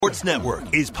Sports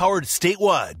Network is powered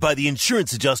statewide by the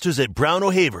insurance adjusters at Brown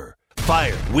O'Haver.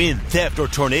 Fire, wind, theft, or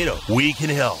tornado, we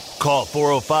can help. Call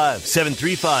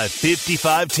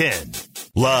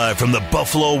 405-735-5510. Live from the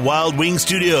Buffalo Wild Wings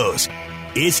studios,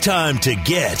 it's time to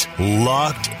get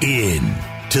locked in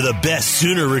to the best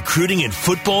Sooner recruiting and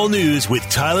football news with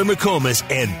Tyler McComas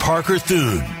and Parker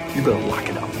Thune. You better lock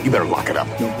it up. You better lock it up.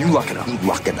 No, you lock it up. You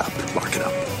lock it up. Lock it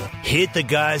up. Hit the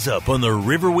guys up on the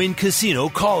Riverwind Casino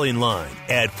call-in line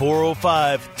at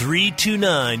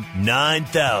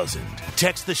 405-329-9000.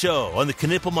 Text the show on the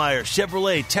Knippelmeyer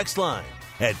Chevrolet text line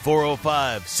at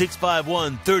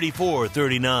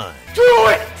 405-651-3439. Do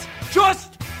it!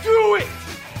 Just do it!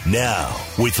 Now,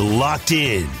 with Locked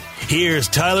In, here's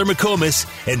Tyler McComas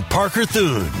and Parker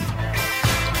Thune.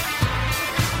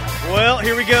 Well,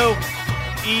 here we go.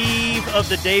 Eve of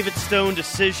the David Stone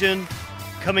decision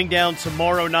coming down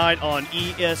tomorrow night on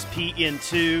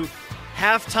ESPN2.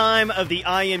 Halftime of the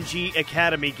IMG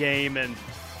Academy game, and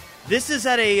this is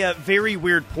at a very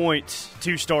weird point,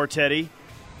 two-star Teddy.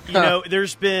 You know,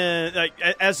 there's been,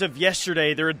 as of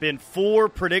yesterday, there had been 4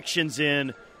 predictions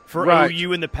in for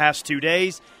OU in the past 2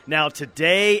 days. Now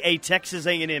today, a Texas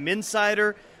A&M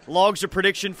insider logs a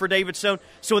prediction for David Stone.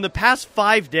 So in the past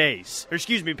 5 days,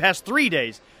 past 3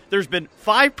 days, there's been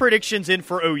 5 predictions in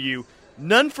for OU,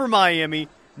 none for Miami,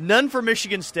 none for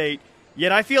Michigan State.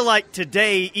 Yet I feel like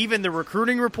today, even the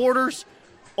recruiting reporters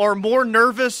are more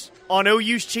nervous on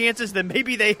OU's chances than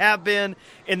maybe they have been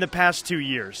in the past 2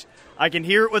 years. I can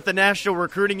hear it with the national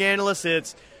recruiting analysts.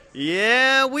 It's,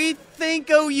 yeah, we think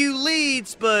OU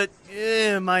leads, but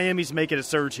Miami's making a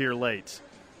surge here late.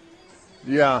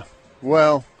 Yeah,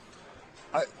 well,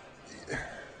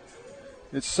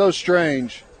 it's so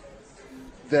strange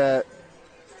that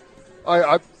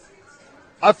I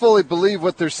fully believe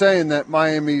what they're saying, that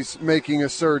Miami's making a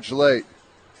surge late.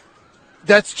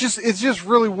 It's just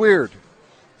really weird.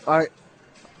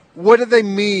 What do they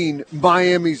mean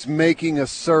Miami's making a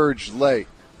surge late?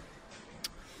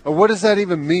 Or what does that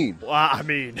even mean? Well, I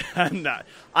mean,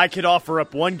 I could offer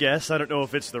up one guess. I don't know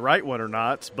if it's the right one or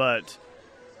not, but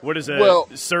what does a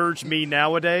surge mean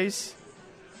nowadays?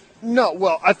 No,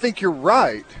 well, I think you're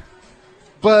right.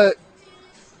 But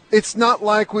it's not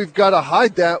like we've got to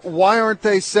hide that. Why aren't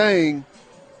they saying,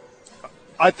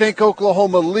 I think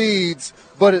Oklahoma leads,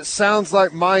 but it sounds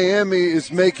like Miami is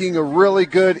making a really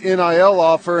good NIL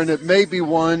offer, and it may be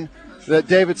one that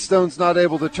David Stone's not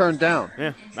able to turn down.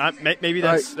 Yeah, maybe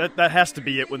that has to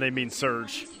be it when they mean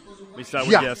surge. At least I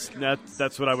would guess.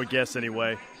 That's what I would guess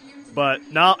anyway.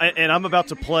 But now, and I'm about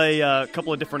to play a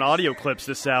couple of different audio clips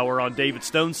this hour on David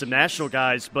Stone, some national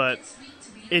guys, but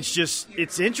it's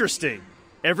interesting.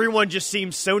 Everyone just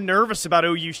seems so nervous about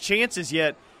OU's chances,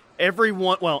 yet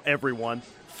everyone,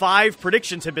 5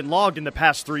 predictions have been logged in the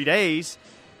past 3 days.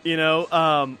 You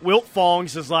know, Wilt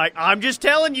Fongs is like, I'm just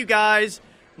telling you guys,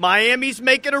 Miami's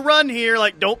making a run here.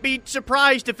 Like, don't be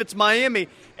surprised if it's Miami.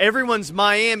 Everyone's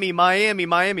Miami.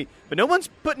 But no one's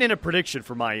putting in a prediction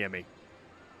for Miami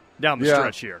down the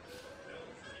stretch here.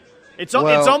 It's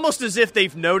almost as if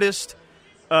they've noticed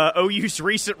OU's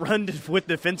recent run with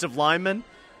defensive linemen,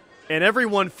 and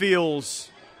everyone feels,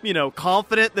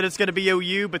 confident that it's going to be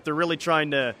OU, but they're really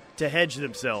trying to hedge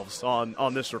themselves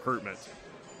on this recruitment.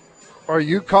 Are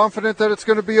you confident that it's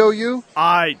going to be OU?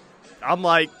 I'm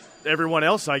like everyone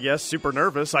else, I guess, super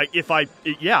nervous. I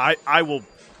will.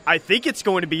 I think it's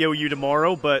going to be OU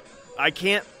tomorrow, but I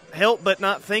can't help but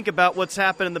not think about what's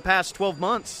happened in the past 12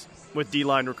 months with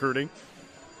D-line recruiting.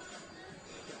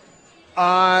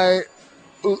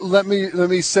 Let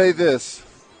me say this.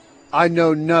 I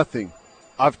know nothing.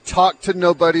 I've talked to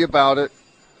nobody about it.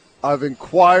 I've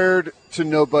inquired to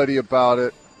nobody about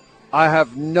it. I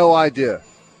have no idea.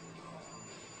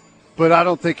 But I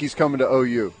don't think he's coming to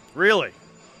OU. Really?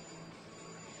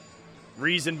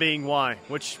 Reason being why?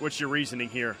 What's your reasoning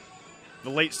here? The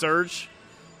late surge?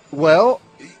 Well,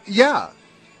 yeah.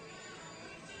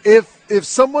 If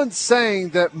someone's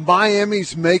saying that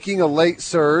Miami's making a late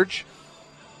surge,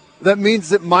 that means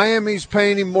that Miami's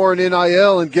paying him more in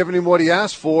NIL and giving him what he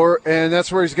asked for, and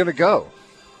that's where he's going to go.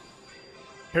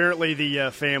 Apparently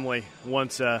the family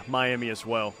wants Miami as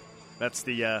well. That's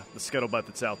the scuttlebutt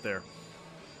that's out there.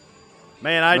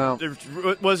 Man, I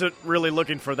wasn't really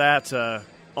looking for that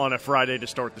on a Friday to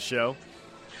start the show,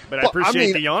 but I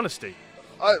appreciate the honesty.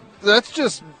 That's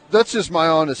just my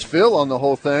honest feel on the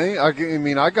whole thing.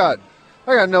 I got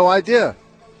no idea,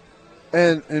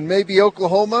 and maybe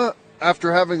Oklahoma,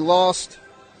 after having lost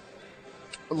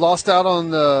out on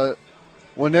the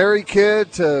Nwaneri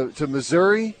kid to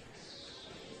Missouri,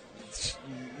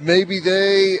 maybe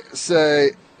they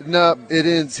say, nope, it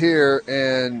ends here,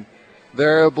 and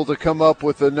they're able to come up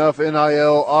with enough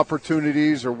NIL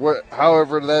opportunities or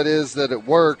however that is that it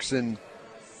works and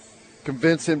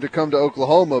convince him to come to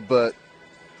Oklahoma. But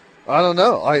I don't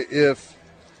know.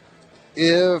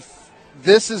 If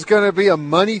this is going to be a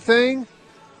money thing,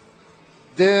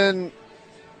 then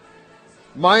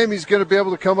Miami's going to be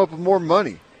able to come up with more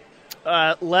money.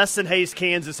 Les in Hays,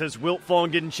 Kansas says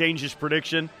Wiltfong didn't change his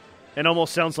prediction and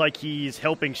almost sounds like he's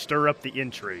helping stir up the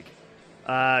intrigue.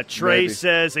 Trey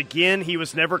says, again, he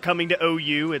was never coming to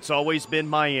OU. It's always been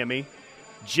Miami.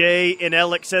 Jay in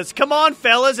Alex says, come on,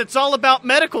 fellas, it's all about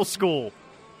medical school.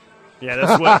 Yeah,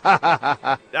 that's what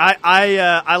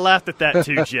I laughed at that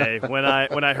too, Jay, when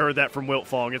I heard that from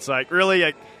Wiltfong. It's like,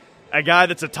 really, a guy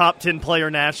that's a top 10 player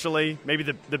nationally, maybe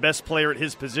the best player at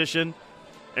his position,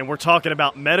 and we're talking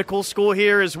about medical school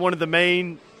here as one of the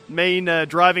main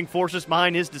driving forces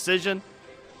behind his decision?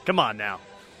 Come on now.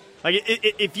 Like,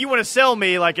 if you want to sell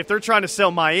me, like, if they're trying to sell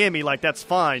Miami, like, that's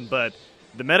fine, but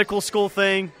the medical school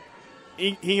thing,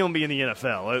 he going to be in the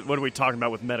NFL. What are we talking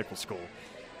about with medical school?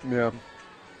 Yeah.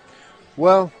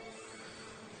 Well,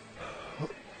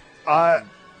 I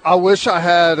wish I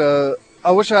had a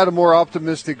more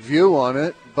optimistic view on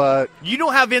it, but you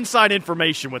don't have inside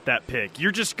information with that pick.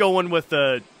 You're just going with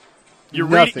you're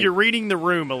reading the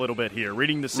room a little bit here,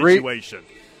 reading the situation.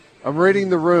 I'm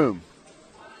reading the room.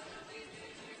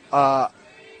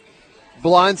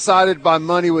 Blindsided by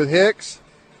money with Hicks.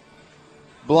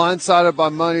 Blindsided by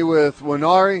money with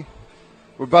Winari.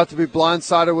 We're about to be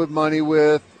blindsided with money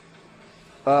with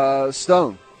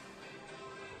Stone.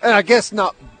 And I guess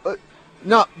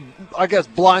I guess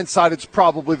blindsided's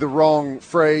probably the wrong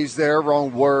phrase there,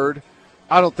 wrong word.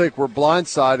 I don't think we're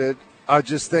blindsided. I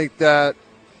just think that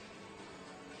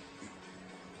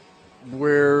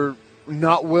we're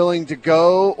not willing to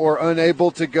go or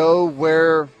unable to go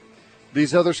where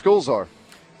these other schools are.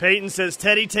 Peyton says,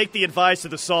 Teddy, take the advice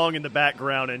of the song in the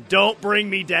background and don't bring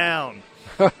me down.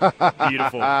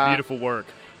 Beautiful work.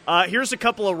 Here's a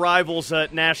couple of Rivals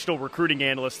national recruiting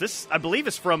analysts. This, I believe,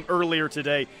 is from earlier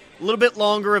today. A little bit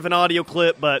longer of an audio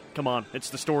clip, but come on, it's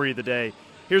the story of the day.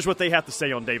 Here's what they have to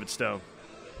say on David Stone.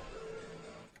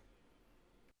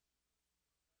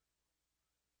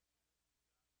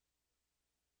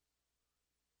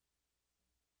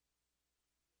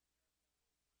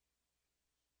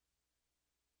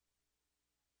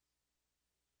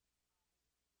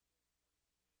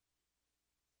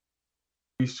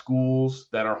 Schools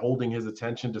that are holding his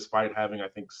attention despite having, I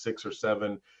think, 6 or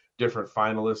 7 different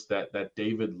finalists that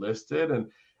David listed. And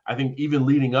I think even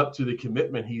leading up to the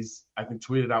commitment, he's, I think,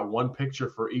 tweeted out one picture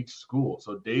for each school.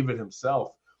 So David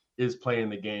himself is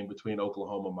playing the game between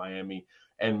Oklahoma, Miami,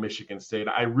 and Michigan State.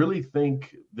 I really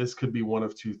think this could be one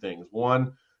of two things.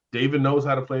 One, David knows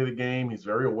how to play the game. He's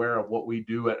very aware of what we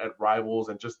do at Rivals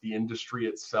and just the industry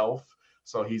itself.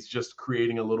 So he's just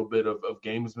creating a little bit of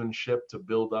gamesmanship to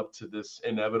build up to this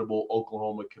inevitable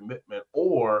Oklahoma commitment.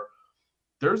 Or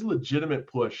there's legitimate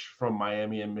push from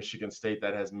Miami and Michigan State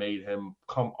that has made him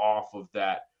come off of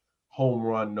that home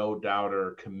run, no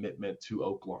doubter commitment to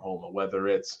Oklahoma, whether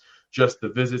it's just the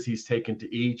visits he's taken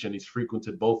to each, and he's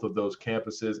frequented both of those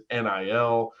campuses,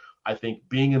 NIL. I think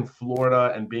being in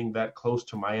Florida and being that close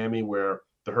to Miami where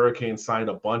the Hurricanes signed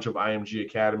a bunch of IMG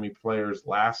Academy players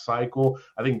last cycle,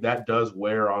 I think that does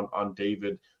wear on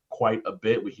David quite a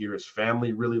bit. We hear his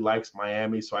family really likes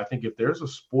Miami. So I think if there's a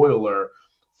spoiler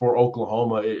for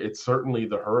Oklahoma, it's certainly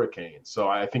the Hurricanes. So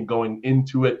I think going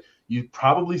into it, you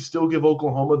probably still give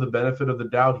Oklahoma the benefit of the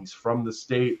doubt. He's from the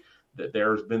state. That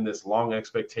there's been this long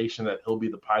expectation that he'll be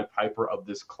the Pied Piper of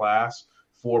this class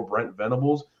for Brent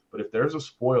Venables. But if there's a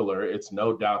spoiler, it's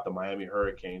no doubt the Miami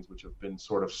Hurricanes, which have been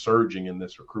sort of surging in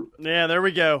this recruitment. Yeah, there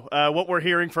we go. What we're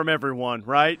hearing from everyone,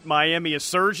 right? Miami is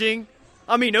surging.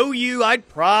 I mean, OU, I'd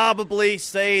probably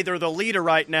say they're the leader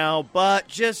right now, but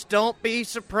just don't be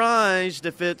surprised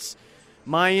if it's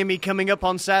Miami coming up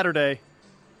on Saturday.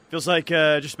 Feels like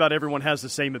just about everyone has the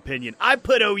same opinion. I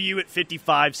put OU at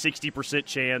 55, 60%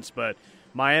 chance, but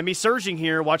Miami surging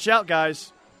here. Watch out,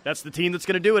 guys. That's the team that's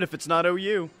going to do it if it's not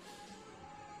OU.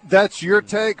 That's your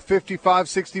take, 55,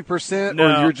 60%, no.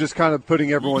 Or you're just kind of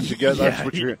putting everyone together? Yeah, That's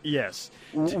what you're. Yes.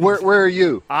 Where are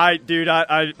you? I've been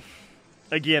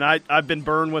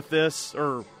burned with this,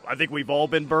 or I think we've all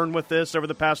been burned with this over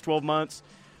the past 12 months.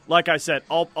 Like I said,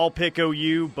 I'll pick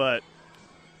OU, but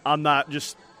I'm not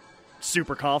just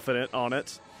super confident on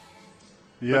it.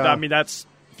 Yeah. But, I mean, that's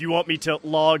if you want me to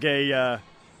log a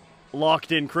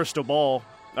locked-in crystal ball,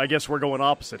 I guess we're going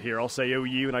opposite here. I'll say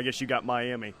OU, and I guess you got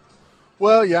Miami.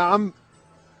 Well, yeah,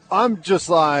 I'm just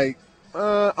like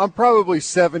I'm probably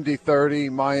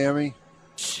 70-30 Miami.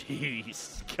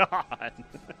 Jeez, God.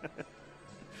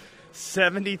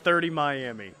 70-30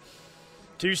 Miami.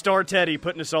 2-star Teddy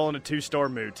putting us all in a 2-star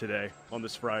mood today on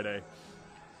this Friday.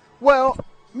 Well,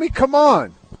 I mean, come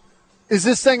on. Is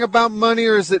this thing about money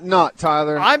or is it not,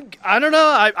 Tyler? I don't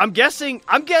know. I'm guessing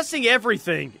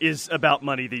everything is about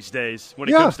money these days when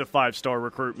it comes to 5-star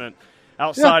recruitment.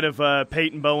 Outside of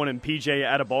Peyton Bowen and PJ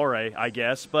Adebawore, I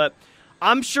guess. But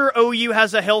I'm sure OU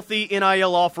has a healthy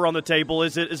NIL offer on the table.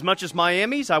 Is it as much as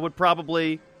Miami's? I'd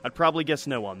probably guess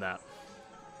no on that.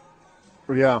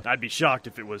 Yeah. I'd be shocked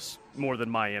if it was more than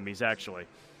Miami's, actually.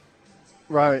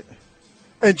 Right.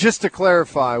 And just to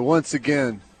clarify, once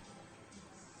again,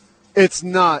 it's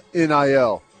not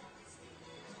NIL.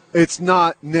 It's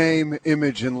not name,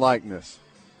 image, and likeness.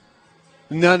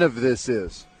 None of this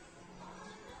is.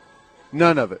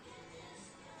 None of it.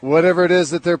 Whatever it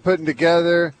is that they're putting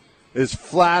together is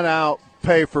flat out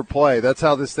pay for play. That's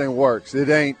how this thing works. It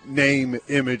ain't name,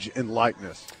 image, and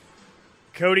likeness.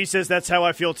 Cody says that's how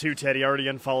I feel too, Teddy. I already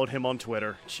unfollowed him on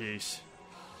Twitter. Jeez.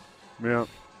 Yeah.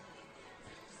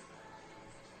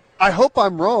 I hope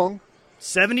I'm wrong.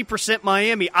 70%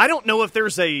 Miami. I don't know if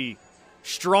there's a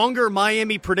stronger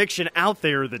Miami prediction out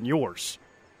there than yours.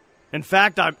 In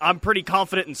fact, I'm pretty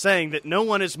confident in saying that no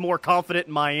one is more confident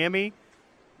in Miami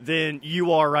than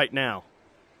you are right now.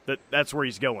 That's where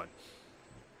he's going.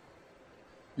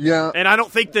 Yeah. And I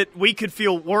don't think that we could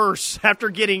feel worse after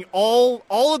getting all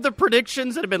of the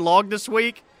predictions that have been logged this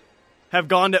week have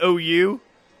gone to OU,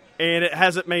 and it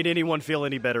hasn't made anyone feel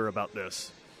any better about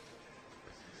this.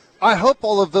 I hope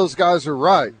all of those guys are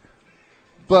right,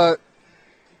 but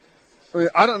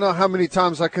I don't know how many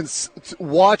times I can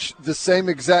watch the same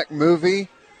exact movie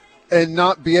and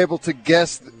not be able to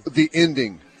guess the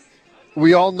ending.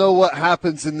 We all know what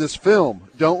happens in this film,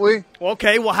 don't we?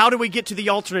 Okay, well, how do we get to the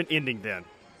alternate ending then?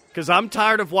 Because I'm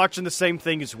tired of watching the same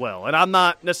thing as well. And I'm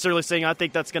not necessarily saying I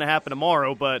think that's going to happen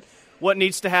tomorrow, but what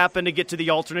needs to happen to get to the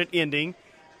alternate ending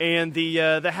and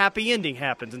the happy ending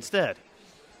happens instead?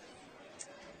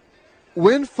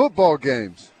 Win football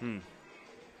games.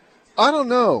 I don't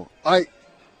know.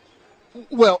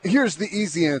 Well, here's the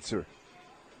easy answer.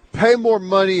 Pay more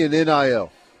money in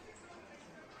NIL.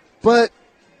 But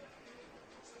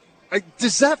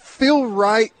does that feel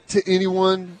right to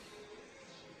anyone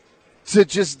to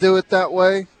just do it that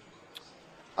way?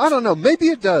 I don't know. Maybe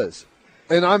it does.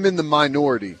 And I'm in the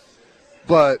minority.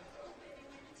 But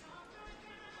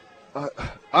I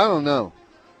don't know.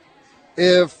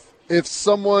 If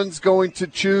someone's going to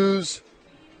choose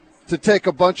to take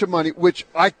a bunch of money, which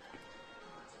I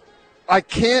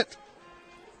can't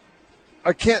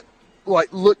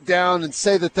like look down and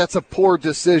say that that's a poor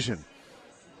decision.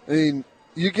 I mean,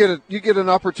 you get an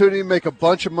opportunity to make a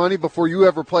bunch of money before you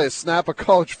ever play a snap of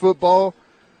college football.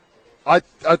 I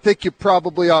think you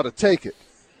probably ought to take it,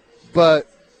 but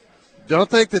don't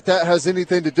think that has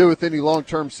anything to do with any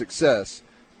long-term success.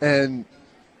 And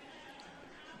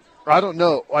I don't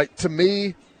know. Like, to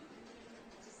me,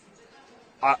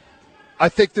 I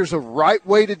think there's a right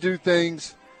way to do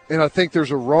things, and I think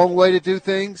there's a wrong way to do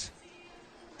things.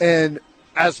 And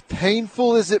as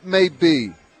painful as it may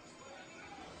be,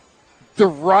 the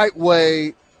right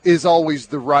way is always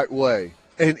the right way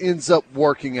and ends up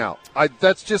working out.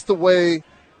 That's just the way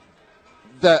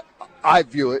that I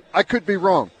view it. I could be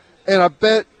wrong. And I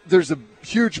bet there's a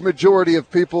huge majority of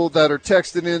people that are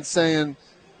texting in saying,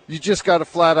 you just got to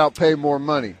flat out pay more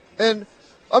money. And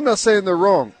I'm not saying they're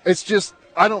wrong. It's just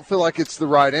I don't feel like it's the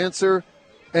right answer.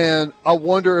 And I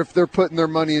wonder if they're putting their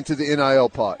money into the NIL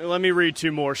pot. Let me read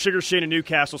two more. Sugar Shane in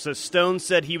Newcastle says, Stone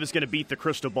said he was going to beat the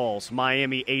Crystal Balls,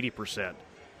 Miami 80%.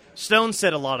 Stone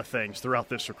said a lot of things throughout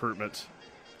this recruitment.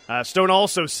 Stone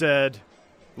also said,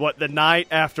 the night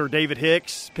after David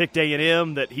Hicks picked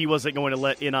A&M, that he wasn't going to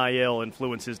let NIL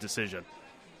influence his decision.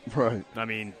 Right. I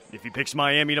mean, if he picks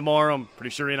Miami tomorrow, I'm pretty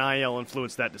sure NIL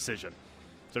influenced that decision.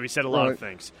 So he said a lot of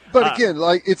things. But again,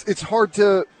 like it's hard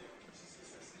to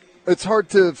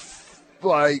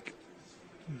like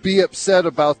be upset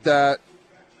about that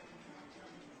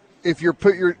if you're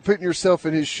putting yourself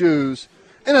in his shoes.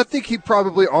 And I think he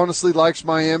probably honestly likes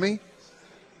Miami.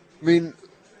 I mean,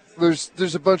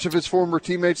 there's a bunch of his former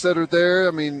teammates that are there.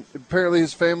 I mean, apparently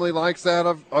his family likes that.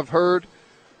 I've heard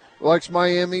likes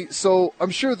Miami. So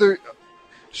I'm sure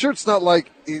it's not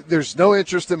like there's no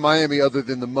interest in Miami other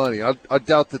than the money. I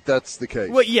doubt that that's the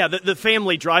case. Well, yeah, the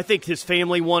family draw. I think his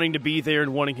family wanting to be there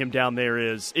and wanting him down there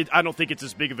is. I don't think it's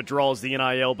as big of a draw as the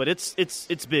NIL, but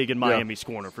it's big in Miami's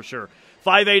corner for sure.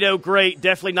 580, great.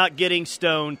 Definitely not getting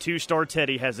Stone. 2-star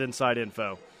Teddy has inside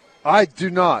info. I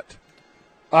do not.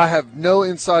 I have no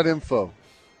inside info.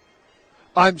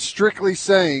 I'm strictly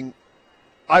saying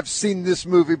I've seen this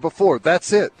movie before.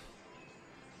 That's it.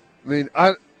 I mean,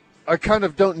 I kind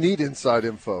of don't need inside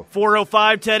info.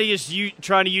 405, Teddy is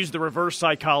trying to use the reverse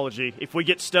psychology. If we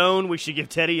get Stone, we should give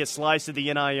Teddy a slice of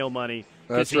the NIL money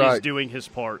because he's doing his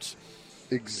parts.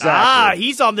 Exactly.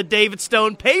 He's on the David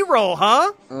Stone payroll,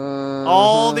 huh?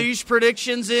 All these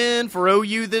predictions in for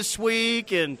OU this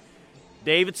week, and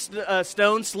David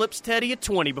Stone slips Teddy at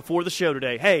 20 before the show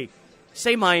today. Hey,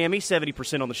 say Miami,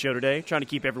 70% on the show today, trying to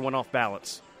keep everyone off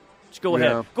balance. Just go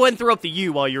ahead. Go ahead and throw up the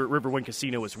U while you're at Riverwind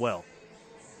Casino as well.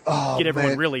 Oh, get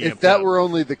everyone really if amped that up. were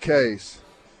only the case.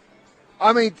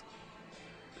 I mean,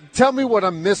 tell me what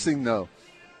I'm missing, though,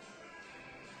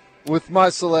 with my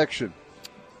selection.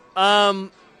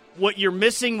 What you're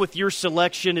missing with your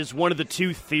selection is one of the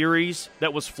two theories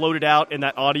that was floated out in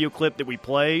that audio clip that we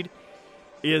played,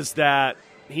 is that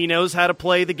he knows how to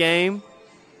play the game,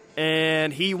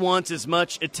 and he wants as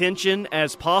much attention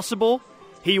as possible.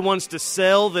 He wants to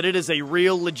sell that it is a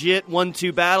real, legit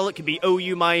 1-2 battle. It could be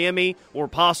OU, Miami, or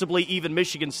possibly even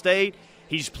Michigan State.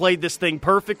 He's played this thing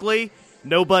perfectly.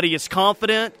 Nobody is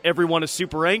confident. Everyone is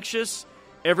super anxious.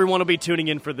 Everyone will be tuning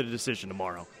in for the decision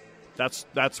tomorrow.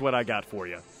 That's what I got for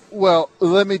you. Well,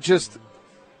 let me just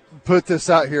put this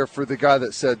out here for the guy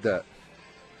that said that.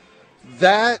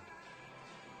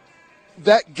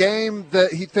 That game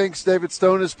that he thinks David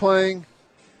Stone is playing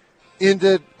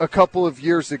ended a couple of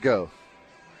years ago.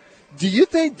 Do you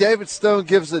think David Stone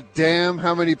gives a damn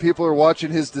how many people are watching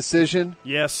his decision?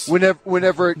 Yes.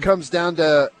 Whenever it comes down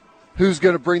to who's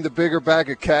going to bring the bigger bag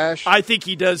of cash? I think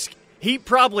he does. He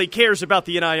probably cares about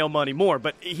the NIL money more,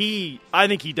 but I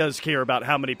think he does care about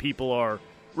how many people are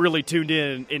really tuned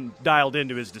in and dialed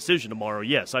into his decision tomorrow.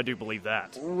 Yes, I do believe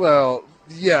that. Well,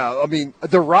 yeah. I mean,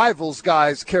 the Rivals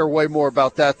guys care way more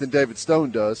about that than David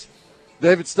Stone does.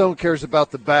 David Stone cares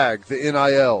about the bag, the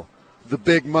NIL, the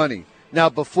big money. Now,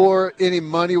 before any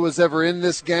money was ever in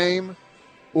this game,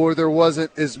 or there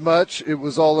wasn't as much, it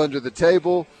was all under the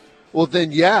table, well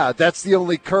then, yeah, that's the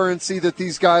only currency that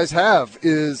these guys have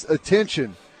is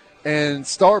attention and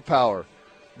star power.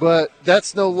 But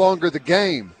that's no longer the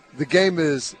game. The game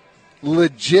is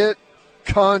legit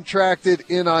contracted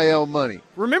NIL money.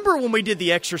 Remember when we did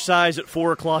the exercise at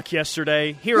 4 o'clock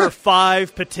yesterday? Here are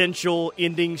 5 potential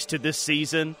endings to this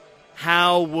season.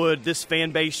 How would this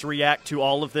fan base react to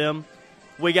all of them?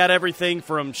 We got everything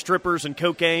from strippers and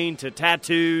cocaine to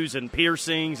tattoos and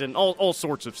piercings and all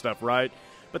sorts of stuff, right?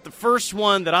 But the first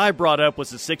one that I brought up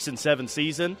was the 6 and 7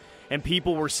 season, and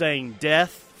people were saying death,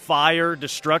 fire,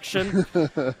 destruction.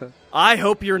 I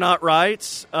hope you're not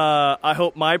right. I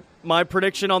hope my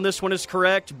prediction on this one is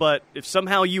correct, but if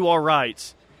somehow you are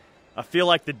right, I feel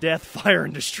like the death, fire,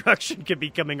 and destruction could be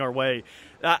coming our way.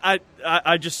 I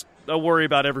worry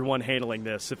about everyone handling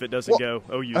this if it doesn't go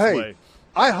OU's way.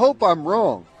 I hope I'm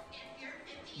wrong,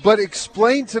 but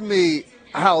explain to me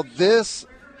how this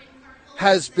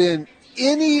has been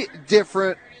any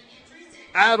different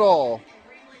at all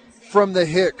from the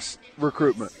Hicks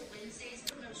recruitment.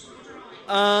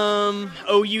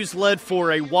 OU's led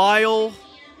for a while.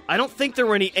 I don't think there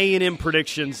were any A&M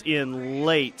predictions in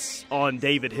late on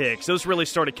David Hicks. Those really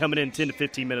started coming in 10 to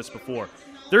 15 minutes before.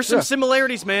 There's some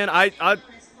similarities, man. All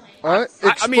right.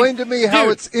 Explain to me how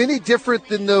it's any different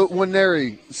than the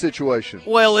Nwaneri situation.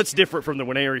 Well, it's different from the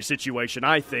Nwaneri situation,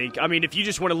 I think. I mean, if you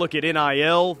just want to look at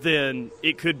NIL, then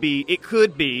it could be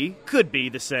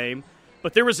the same.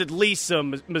 But there was at least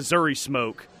some Missouri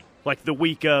smoke, like the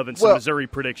week of, and some Missouri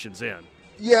predictions in.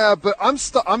 Yeah, but I'm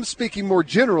speaking more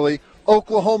generally.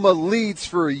 Oklahoma leads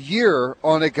for a year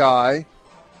on a guy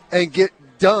and get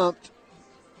dumped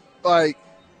like.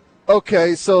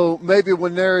 Okay, so maybe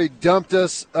Nwaneri dumped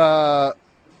us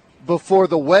before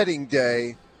the wedding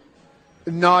day,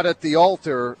 not at the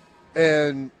altar,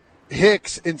 and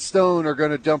Hicks and Stone are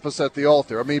going to dump us at the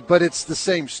altar. I mean, but it's the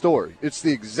same story. It's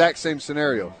the exact same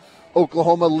scenario.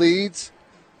 Oklahoma leads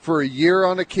for a year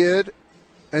on a kid,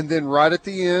 and then right at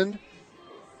the end,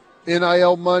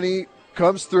 NIL money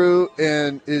comes through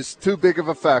and is too big of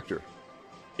a factor.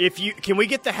 Can we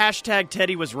get the hashtag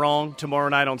Teddy was wrong tomorrow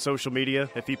night on social media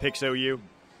if he picks OU?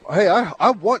 Hey, I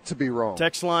want to be wrong.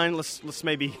 Text line, let's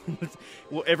maybe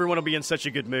everyone will be in such a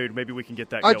good mood. Maybe we can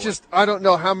get that going. I don't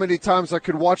know how many times I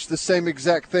could watch the same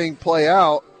exact thing play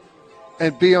out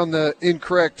and be on the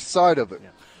incorrect side of it. Yeah.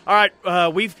 All right,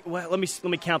 let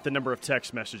me count the number of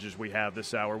text messages we have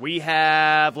this hour. We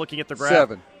have, looking at the graph,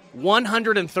 7.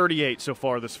 138 so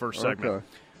far this first segment. Okay.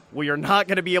 We are not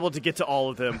going to be able to get to all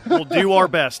of them. We'll do our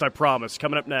best, I promise.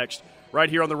 Coming up next, right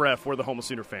here on The Ref, we're the home of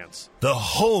Sooner fans. The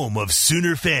home of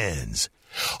Sooner fans.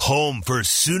 Home for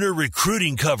Sooner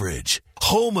recruiting coverage.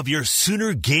 home of your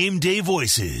Sooner game day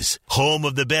voices, home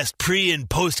of the best pre- and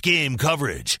post-game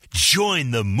coverage.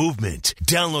 Join the movement.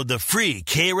 Download the free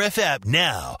KRF app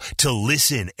now to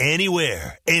listen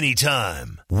anywhere,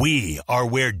 anytime. We are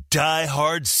where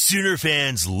die-hard Sooner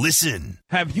fans listen.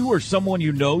 Have you or someone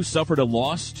you know suffered a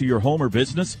loss to your home or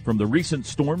business from the recent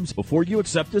storms? Before you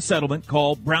accept a settlement,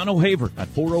 call Brown O'Haver at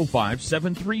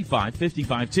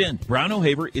 405-735-5510. Brown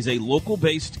O'Haver is a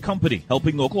local-based company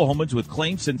helping Oklahomans with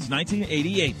claims since 1988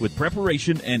 with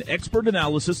preparation and expert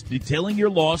analysis detailing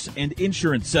your loss and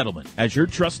insurance settlement. As your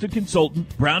trusted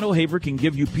consultant, Brown O'Haver can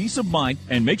give you peace of mind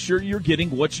and make sure you're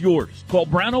getting what's yours. Call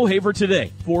Brown O'Haver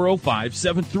today,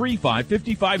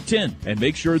 405-735-5510, and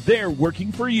make sure they're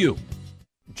working for you.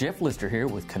 Jeff Lister here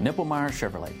with Knippelmeyer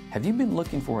Chevrolet. Have you been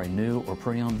looking for a new or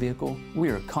pre-owned vehicle? We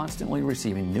are constantly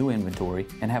receiving new inventory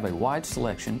and have a wide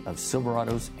selection of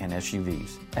Silverados and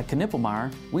SUVs. At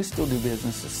Knippelmeyer, we still do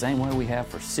business the same way we have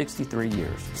for 63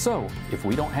 years. So, if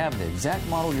we don't have the exact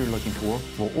model you're looking for,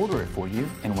 we'll order it for you,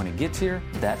 and when it gets here,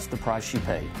 that's the price you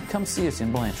pay. Come see us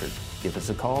in Blanchard. Give us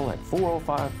a call at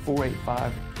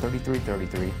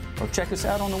 405-485-3333 or check us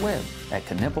out on the web at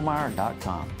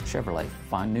knippelmeyer.com. Chevrolet,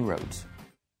 find new roads.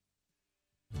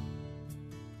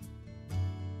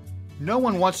 No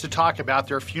one wants to talk about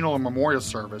their funeral or memorial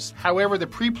service. However, the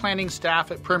pre-planning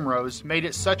staff at Primrose made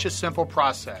it such a simple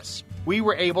process. We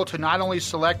were able to not only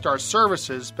select our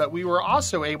services, but we were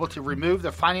also able to remove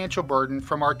the financial burden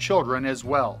from our children as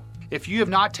well. If you have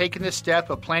not taken the step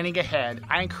of planning ahead,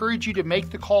 I encourage you to make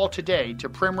the call today to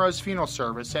Primrose Funeral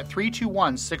Service at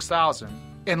 321-6000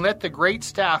 and let the great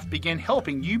staff begin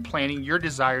helping you planning your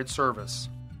desired service.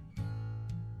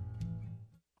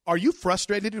 Are you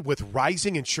frustrated with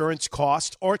rising insurance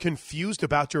costs or confused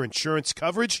about your insurance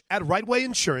coverage? At Rightway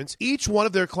Insurance, each one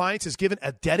of their clients is given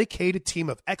a dedicated team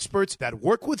of experts that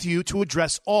work with you to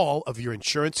address all of your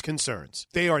insurance concerns.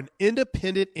 They are an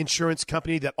independent insurance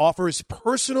company that offers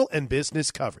personal and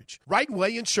business coverage.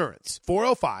 Rightway Insurance,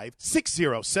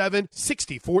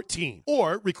 405-607-6014,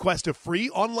 or request a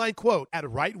free online quote at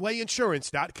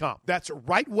rightwayinsurance.com. That's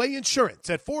Rightway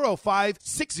Insurance at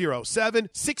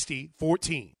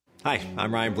 405-607-6014. Hi,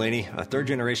 I'm Ryan Blaney, a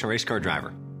third-generation race car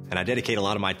driver, and I dedicate a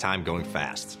lot of my time going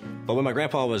fast. But when my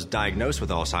grandpa was diagnosed with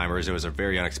Alzheimer's, it was a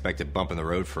very unexpected bump in the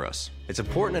road for us. It's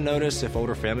important to notice if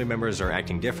older family members are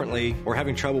acting differently or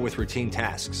having trouble with routine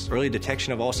tasks. Early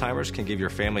detection of Alzheimer's can give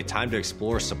your family time to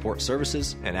explore support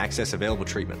services and access available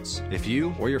treatments. If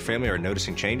you or your family are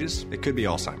noticing changes, it could be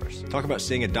Alzheimer's. Talk about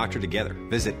seeing a doctor together.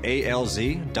 Visit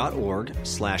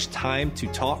alz.org/time to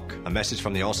talk. A message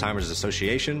from the Alzheimer's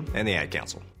Association and the Ad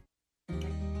Council.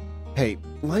 Hey,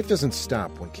 life doesn't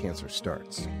stop when cancer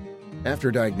starts. After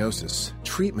diagnosis,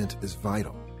 treatment is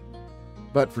vital.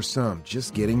 But for some,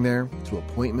 just getting there, to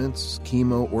appointments,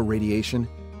 chemo, or radiation,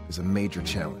 is a major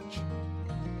challenge.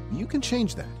 You can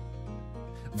change that.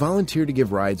 Volunteer to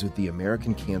give rides with the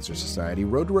American Cancer Society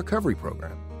Road to Recovery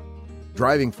program.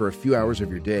 Driving for a few hours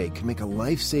of your day can make a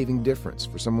life-saving difference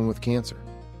for someone with cancer.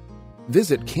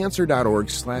 Visit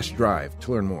cancer.org/drive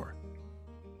to learn more.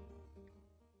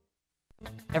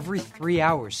 Every 3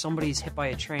 hours, somebody's hit by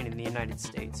a train in the United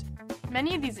States.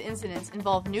 Many of these incidents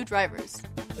involve new drivers.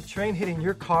 A train hitting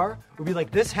your car would be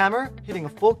like this hammer hitting a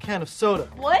full can of soda.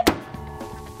 What?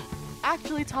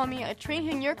 Actually, Tommy, a train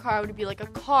hitting your car would be like a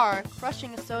car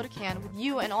crushing a soda can with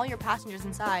you and all your passengers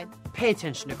inside. Pay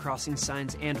attention to crossing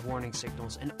signs and warning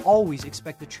signals, and always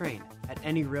expect a train at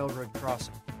any railroad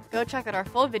crossing. Go check out our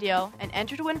full video and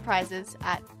enter to win prizes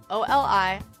at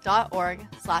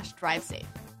oli.org/drivesafe.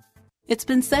 It's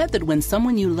been said that when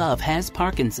someone you love has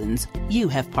Parkinson's, you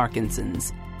have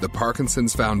Parkinson's. The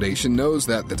Parkinson's Foundation knows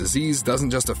that the disease doesn't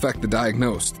just affect the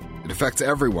diagnosed. It affects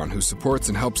everyone who supports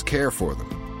and helps care for them.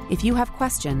 If you have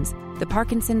questions, the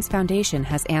Parkinson's Foundation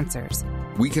has answers.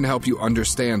 We can help you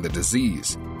understand the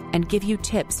disease and give you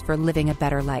tips for living a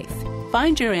better life.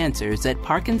 Find your answers at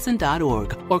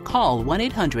Parkinson.org or call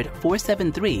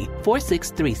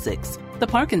 1-800-473-4636. The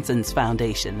Parkinson's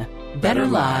Foundation. Better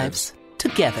lives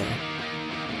together.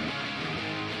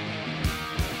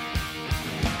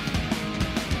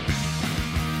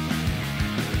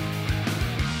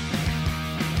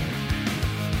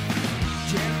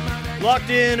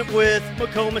 Locked in with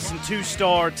McComas and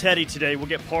two-star Teddy today. We'll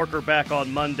get Parker back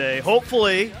on Monday.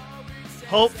 Hopefully,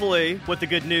 with the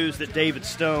good news that David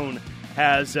Stone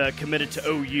has committed to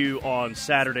OU on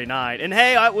Saturday night. And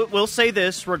hey, we'll say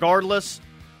this, regardless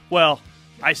of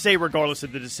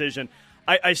the decision,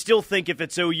 I still think if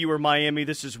it's OU or Miami,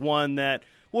 this is one that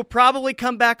will probably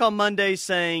come back on Monday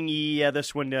saying, yeah,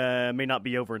 this one may not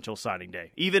be over until signing day.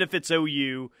 Even if it's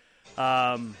OU,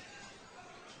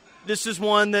 this is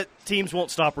one that teams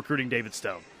won't stop recruiting David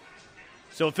Stone.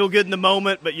 So it'll feel good in the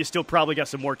moment, but you still probably got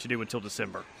some work to do until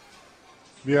December.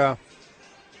 Yeah.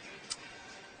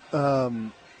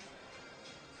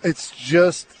 It's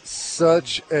just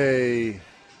such a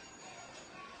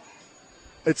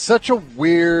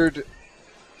weird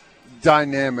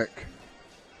dynamic.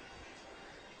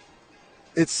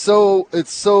 It's so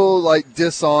like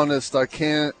dishonest. I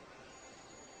can't.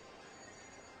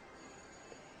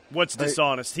 What's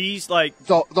dishonest? He's like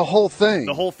the whole thing.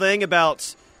 The whole thing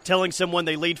about telling someone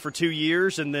they lead for 2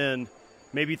 years and then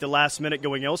maybe at the last minute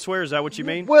going elsewhere. Is that what you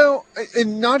mean? Well,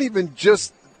 and not even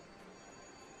just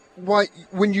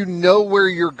when you know where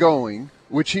you're going,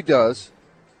 which he does.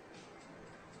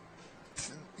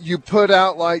 You put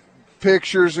out like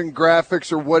pictures and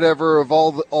graphics or whatever of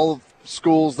all of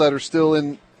schools that are still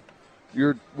in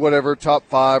your whatever top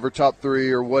 5 or top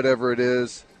 3 or whatever it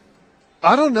is.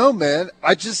 I don't know, man.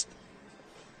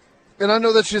 And I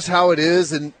know that's just how it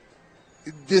is, and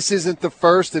this isn't the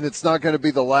first, and it's not going to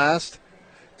be the last.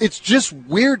 It's just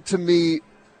weird to me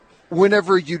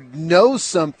whenever you know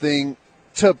something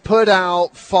to put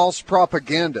out false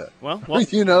propaganda. Well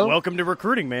you know, welcome to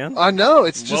recruiting, man. I know,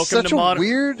 it's just such a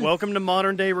weird. Welcome to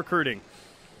modern day recruiting.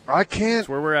 I can't. That's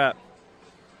where we're at.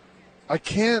 I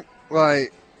can't, I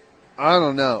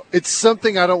don't know. It's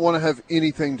something I don't want to have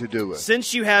anything to do with.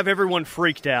 Since you have everyone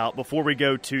freaked out, before we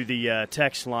go to the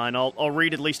text line, I'll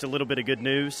read at least a little bit of good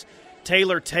news.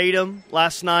 Taylor Tatum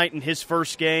last night in his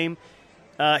first game,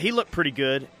 he looked pretty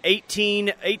good.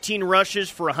 18 rushes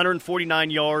for 149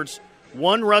 yards,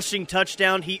 1 rushing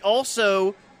touchdown. He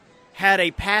also had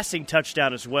a passing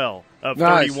touchdown as well of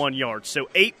 31 yards. So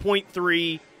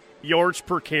 8.3 yards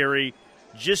per carry,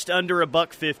 just under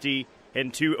 $150,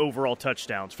 and 2 overall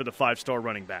touchdowns for the 5-star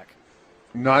running back.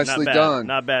 Nicely done.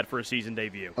 Not bad for a season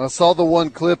debut. I saw the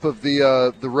one clip of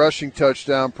the rushing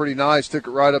touchdown. Pretty nice. Took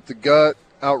it right up the gut,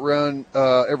 outrun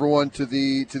everyone to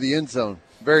the end zone.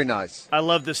 Very nice. I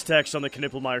love this text on the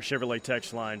Knippelmeyer Chevrolet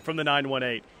text line from the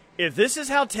 918. If this is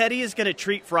how Teddy is going to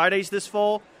treat Fridays this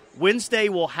fall, Wednesday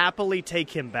will happily take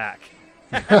him back.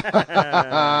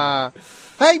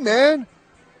 Hey, man.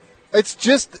 It's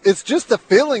just a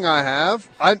feeling I have.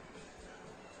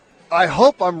 I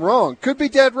hope I'm wrong. Could be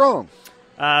dead wrong.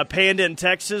 Panda in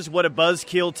Texas, what a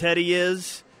buzzkill Teddy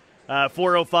is.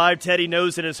 405, Teddy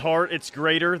knows in his heart it's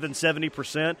greater than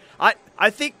 70%. I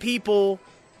think people,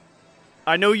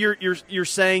 I know you're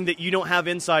saying that you don't have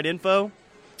inside info.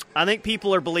 I think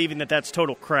people are believing that that's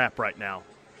total crap right now.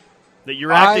 That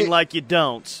you're acting like you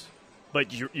don't,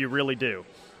 but you really do.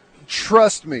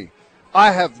 Trust me.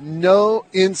 I have no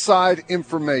inside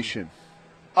information.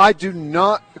 I do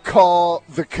not call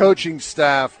the coaching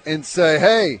staff and say,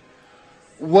 hey,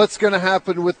 what's going to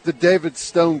happen with the David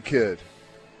Stone kid?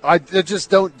 I just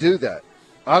don't do that.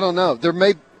 I don't know.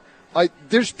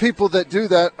 There's people that do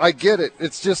that. I get it.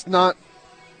 It's just not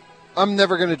 – I'm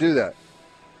never going to do that.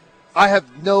 I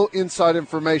have no inside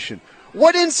information.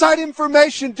 What inside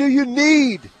information do you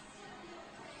need?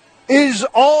 It is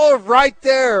all right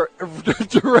there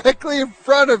directly in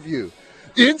front of you.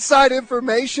 Inside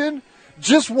information,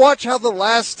 just watch how the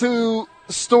last 2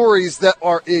 stories that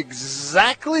are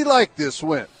exactly like this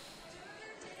went.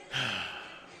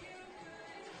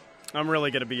 I'm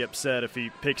really going to be upset if he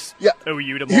picks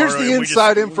OU tomorrow. Here's the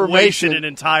inside information. Wasted an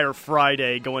entire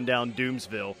Friday going down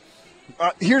Doomsville.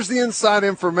 Here's the inside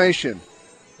information.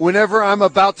 Whenever I'm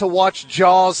about to watch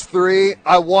Jaws 3,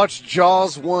 I watch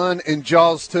Jaws 1 and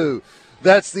Jaws 2.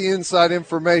 That's the inside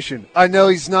information. I know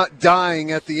he's not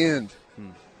dying at the end.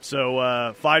 So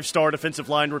 5-star defensive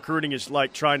line recruiting is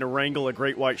like trying to wrangle a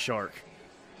great white shark.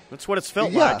 That's what it's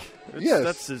felt like. Yes.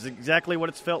 That's exactly what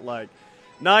it's felt like.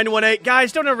 918,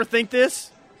 guys, don't overthink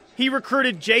this. He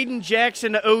recruited Jaden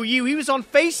Jackson to OU. He was on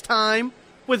FaceTime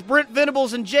with Brent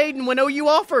Venables and Jaden when OU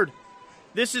offered.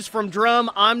 This is from Drum.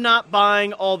 I'm not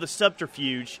buying all the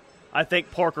subterfuge. I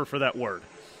thank Parker for that word.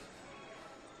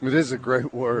 It is a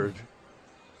great word.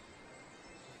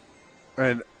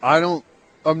 And I'm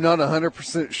not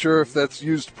 100% sure if that's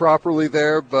used properly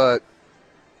there, but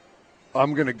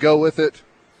I'm going to go with it.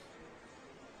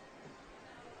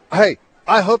 Hey,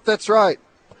 I hope that's right.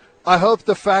 I hope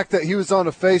the fact that he was on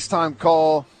a FaceTime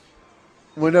call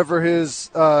whenever his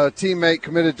teammate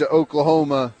committed to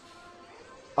Oklahoma,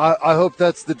 I hope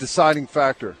that's the deciding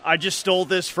factor. I just stole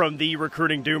this from the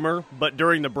Recruiting Doomer, but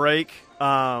during the break,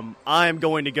 I am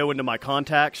going to go into my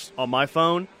contacts on my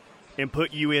phone and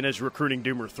put you in as Recruiting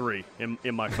Doomer 3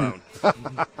 in my phone.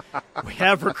 We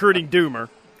have Recruiting Doomer.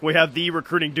 We have the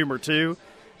Recruiting Doomer 2.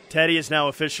 Teddy is now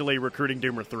officially Recruiting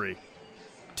Doomer 3.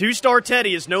 Two-star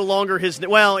Teddy is no longer his –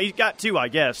 well, he's got two, I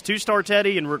guess. Two-star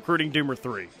Teddy and recruiting Doomer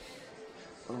 3.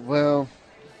 Well,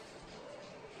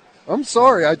 I'm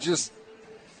sorry.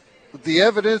 The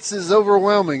evidence is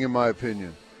overwhelming, in my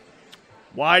opinion.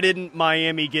 Why didn't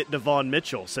Miami get Devon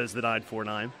Mitchell, says the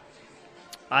 949.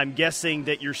 I'm guessing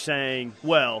that you're saying,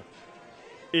 well,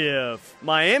 if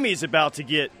Miami's about to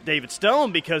get David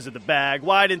Stone because of the bag,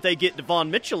 why didn't they get Devon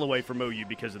Mitchell away from OU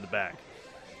because of the bag?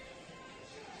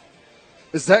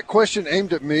 Is that question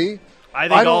aimed at me? I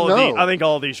think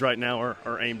all of these right now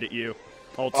are aimed at you.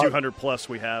 All 200 plus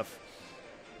we have.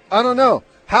 I don't know.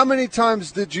 How many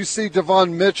times did you see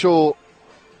Devon Mitchell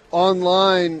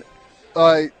online?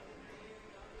 I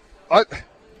don't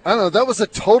know. That was a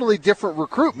totally different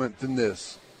recruitment than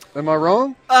this. Am I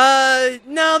wrong?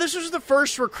 No, this was the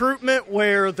first recruitment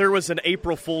where there was an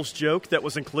April Fool's joke that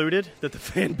was included that the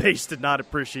fan base did not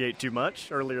appreciate too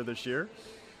much earlier this year.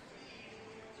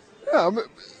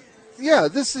 Yeah,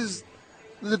 this is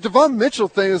the Devon Mitchell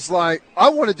thing is like, I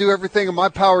want to do everything in my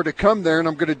power to come there, and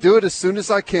I'm going to do it as soon as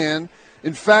I can.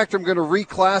 In fact, I'm going to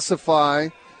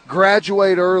reclassify,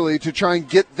 graduate early to try and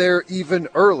get there even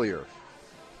earlier.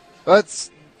 That's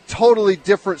totally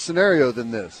different scenario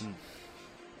than this.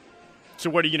 So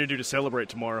what are you going to do to celebrate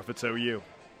tomorrow if it's OU?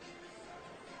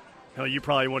 Hell, you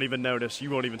probably won't even notice. You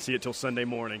won't even see it till Sunday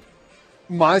morning.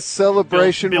 My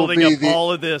celebration will be building up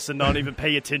all of this and not even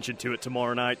pay attention to it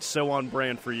tomorrow night. So on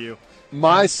brand for you.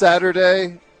 My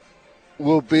Saturday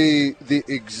will be the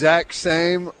exact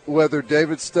same whether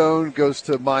David Stone goes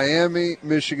to Miami,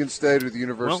 Michigan State, or the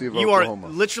University of Oklahoma. You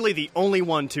are literally the only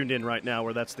one tuned in right now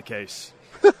where that's the case.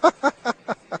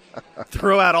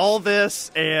 Throw out all this,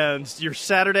 and your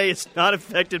Saturday is not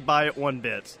affected by it one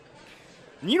bit.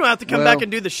 And you don't have to come back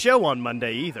and do the show on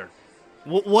Monday either.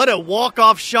 What a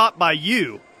walk-off shot by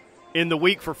you in the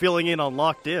week for filling in on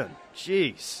Locked In.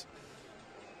 Jeez.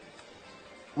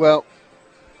 Well,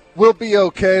 we'll be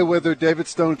okay whether David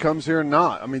Stone comes here or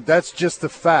not. I mean, that's just the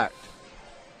fact.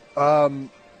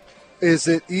 Is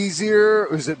it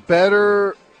easier? Is it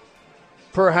better?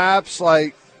 Perhaps,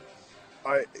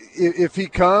 if he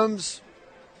comes,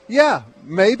 yeah,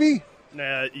 maybe.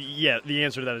 Yeah, the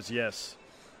answer to that is yes.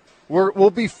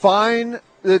 We'll be fine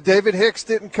that David Hicks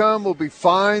didn't come. We'll be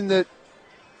fine that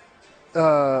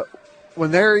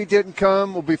when Larry didn't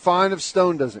come. We'll be fine if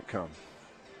Stone doesn't come.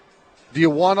 Do you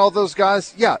want all those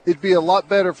guys? Yeah, it'd be a lot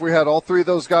better if we had all three of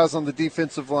those guys on the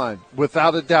defensive line.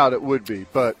 Without a doubt, it would be,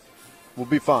 but we'll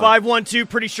be fine. 512,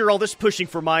 pretty sure all this pushing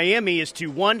for Miami is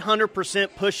to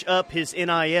 100% push up his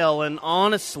NIL, and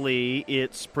honestly,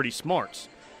 it's pretty smart.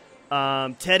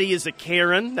 Teddy is a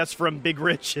Karen. That's from Big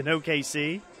Rich in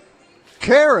OKC.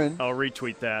 Karen? I'll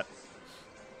retweet that.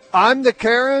 I'm the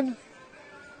Karen?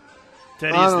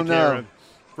 Teddy is the Karen.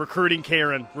 Recruiting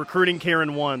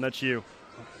Karen 1. That's you.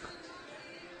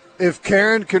 If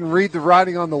Karen can read the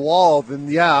writing on the wall, then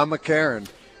yeah, I'm a Karen.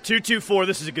 224,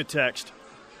 this is a good text.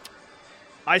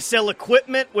 I sell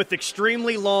equipment with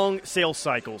extremely long sales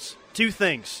cycles. Two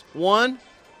things. One,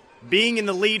 being in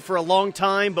the lead for a long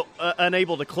time but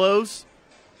unable to close.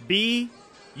 B,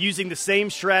 using the same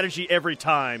strategy every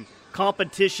time.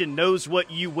 Competition knows what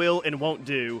you will and won't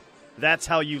do. That's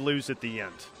how you lose at the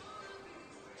end.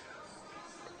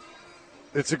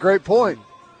 It's a great point.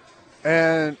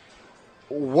 And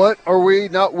what are we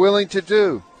not willing to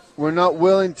do? We're not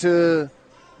willing to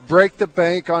break the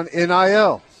bank on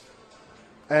NIL.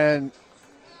 And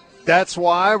that's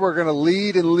why we're going to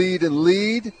lead and lead and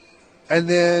lead. And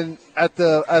then at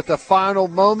the final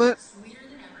moment,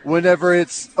 whenever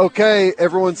it's, okay,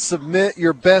 everyone submit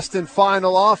your best and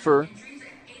final offer,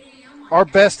 our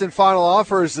best and final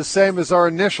offer is the same as our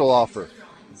initial offer.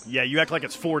 Yeah, you act like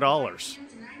it's $4.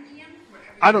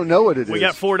 I don't know what it is. We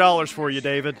got $4 for you,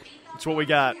 David. That's what we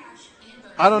got.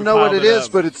 I don't know what it is,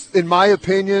 but it's, in my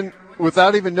opinion,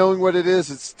 without even knowing what it is,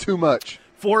 it's too much.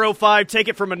 405, take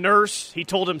it from a nurse. He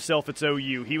told himself it's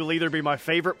OU. He will either be my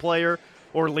favorite player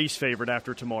or least favorite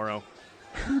after tomorrow.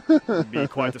 It'd be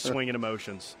quite the swing in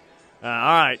emotions. All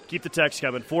right, keep the text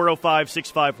coming.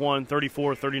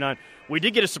 405-651-3439. We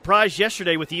did get a surprise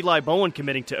yesterday with Eli Bowen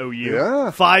committing to OU.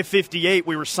 Yeah. 5:58,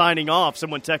 we were signing off.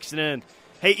 Someone texted in,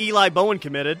 hey, Eli Bowen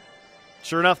committed.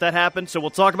 Sure enough, that happened. So we'll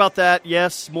talk about that.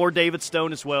 Yes, more David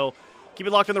Stone as well. Keep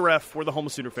it locked on the Ref. We're the home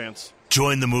of Sooner fans.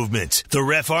 Join the movement. The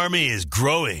Ref Army is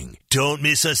growing. Don't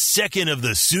miss a second of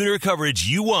the Sooner coverage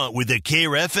you want with the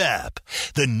KREF app,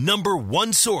 the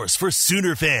 #1 source for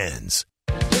Sooner fans.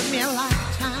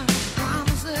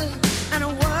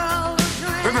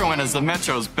 Riverwind is the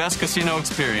Metro's best casino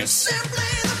experience.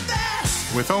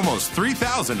 With almost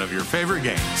 3,000 of your favorite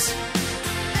games.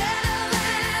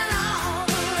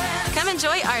 Come and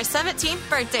enjoy our 17th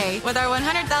birthday with our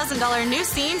 $100,000 New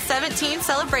Scene 17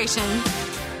 celebration.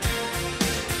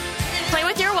 Play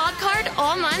with your wild card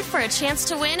all month for a chance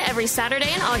to win every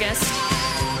Saturday in August.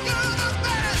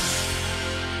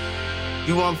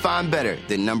 You won't find better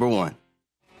than number one.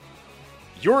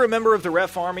 You're a member of the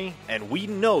Ref Army, and we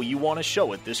know you want to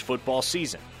show it this football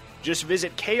season. Just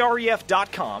visit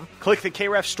kref.com, click the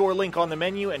KREF store link on the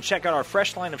menu, and check out our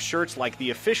fresh line of shirts like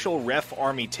the official Ref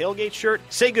Army tailgate shirt,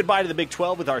 say goodbye to the Big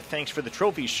 12 with our Thanks for the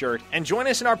Trophies shirt, and join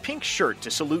us in our pink shirt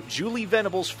to salute Julie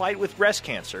Venable's fight with breast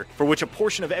cancer, for which a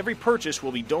portion of every purchase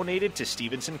will be donated to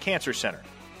Stevenson Cancer Center.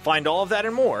 Find all of that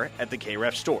and more at the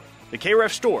KREF store. The KREF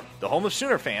store, the home of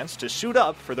Sooner fans, to suit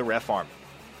up for the Ref Army.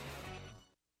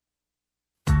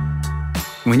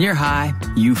 When you're high,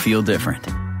 you feel different.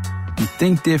 You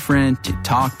think different, you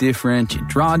talk different, you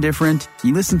draw different,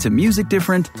 you listen to music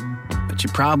different, but you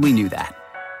probably knew that.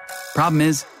 Problem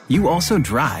is, you also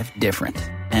drive different,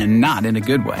 and not in a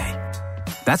good way.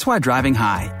 That's why driving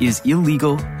high is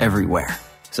illegal everywhere.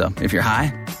 So if you're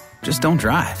high, just don't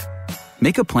drive.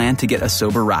 Make a plan to get a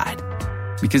sober ride.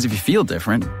 Because if you feel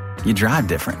different, you drive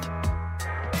different.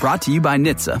 Brought to you by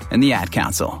NHTSA and the Ad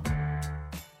Council.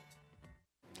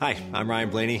 Hi, I'm Ryan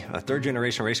Blaney, a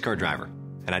third-generation race car driver,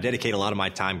 and I dedicate a lot of my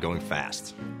time going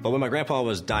fast. But when my grandpa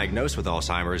was diagnosed with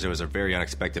Alzheimer's, it was a very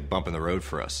unexpected bump in the road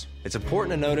for us. It's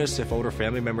important to notice if older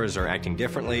family members are acting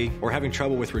differently or having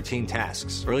trouble with routine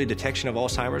tasks. Early detection of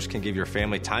Alzheimer's can give your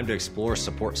family time to explore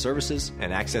support services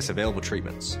and access available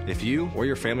treatments. If you or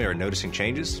your family are noticing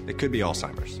changes, it could be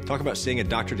Alzheimer's. Talk about seeing a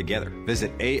doctor together.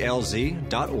 Visit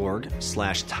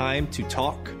alz.org/time to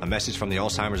talk. A message from the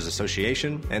Alzheimer's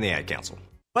Association and the Ad Council.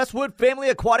 Westwood Family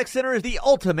Aquatic Center is the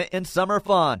ultimate in summer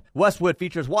fun. Westwood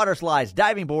features water slides,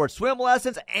 diving boards, swim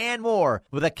lessons, and more.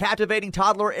 With a captivating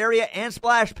toddler area and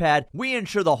splash pad, we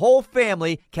ensure the whole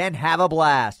family can have a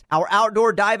blast. Our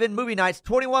outdoor dive-in movie nights,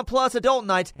 21-plus adult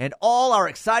nights, and all our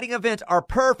exciting events are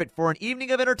perfect for an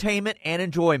evening of entertainment and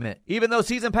enjoyment. Even though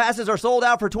season passes are sold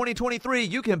out for 2023,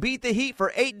 you can beat the heat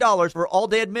for $8 for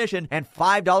all-day admission and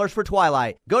 $5 for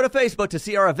Twilight. Go to Facebook to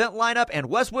see our event lineup and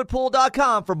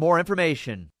westwoodpool.com for more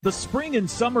information. The spring and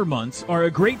summer months are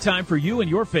a great time for you and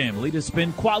your family to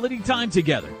spend quality time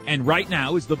together. And right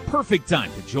now is the perfect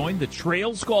time to join the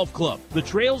Trails Golf Club. The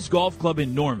Trails Golf Club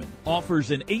in Norman offers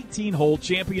an 18-hole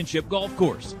championship golf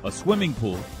course, a swimming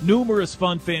pool, numerous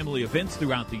fun family events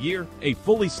throughout the year, a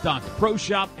fully stocked pro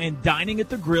shop, and dining at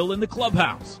the grill in the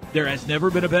clubhouse. There has never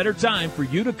been a better time for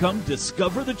you to come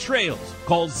discover the trails.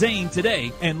 Call Zane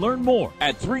today and learn more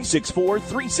at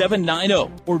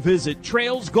 364-3790 or visit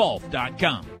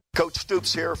trailsgolf.com. Coach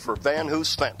Stoops here for Van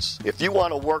Hoos Fence. If you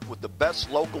want to work with the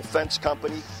best local fence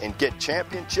company and get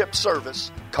championship service,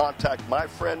 contact my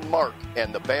friend Mark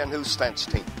and the Van Hoos Fence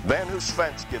team. Van Hoos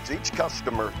Fence gives each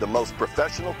customer the most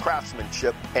professional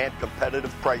craftsmanship and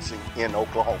competitive pricing in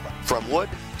Oklahoma. From wood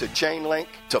to chain link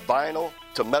to vinyl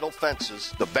to metal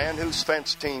fences, the Van Hoos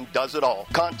Fence team does it all.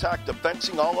 Contact the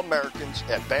Fencing All-Americans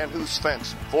at Van Hoos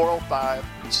Fence,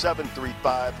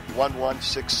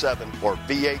 405-735-1167 or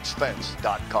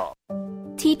vhfence.com.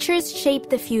 Teachers shape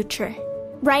the future.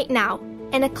 Right now,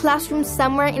 in a classroom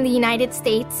somewhere in the United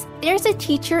States, there's a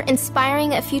teacher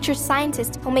inspiring a future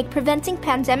scientist who'll make preventing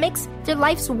pandemics their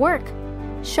life's work.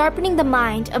 Sharpening the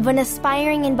mind of an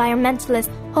aspiring environmentalist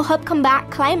who'll help combat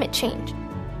climate change.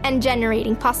 And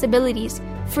generating possibilities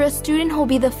for a student who'll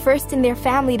be the first in their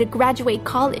family to graduate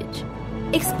college.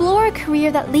 Explore a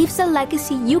career that leaves a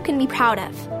legacy you can be proud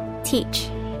of. Teach.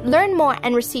 Learn more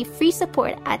and receive free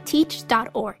support at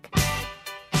teach.org.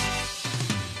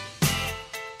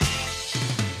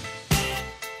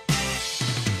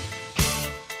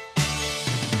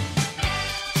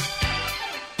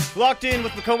 Locked in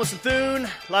with McComas and Thune.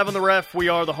 Live on the Ref, we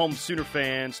are the home Sooner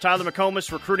fans. Tyler McComas,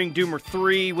 Recruiting Doomer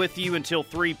 3 with you until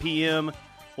 3 p.m.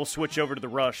 We'll switch over to the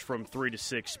Rush from 3 to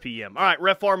 6 p.m. All right,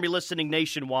 Ref Army listening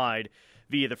nationwide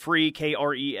via the free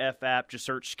KREF app. Just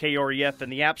search KREF in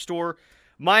the App Store.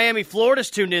 Miami,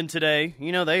 Florida's tuned in today.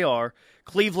 You know they are.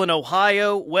 Cleveland,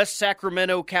 Ohio. West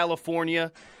Sacramento,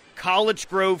 California. College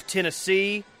Grove,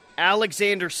 Tennessee.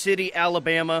 Alexander City,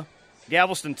 Alabama.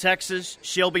 Galveston, Texas.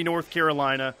 Shelby, North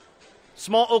Carolina.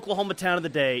 Small Oklahoma town of the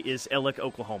day is Ellick,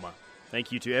 Oklahoma.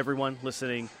 Thank you to everyone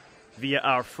listening via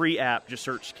our free app. Just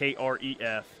search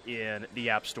KREF in the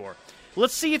App Store.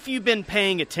 Let's see if you've been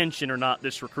paying attention or not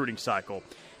this recruiting cycle.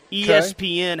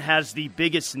 ESPN has the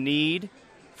biggest need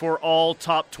for all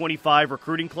top 25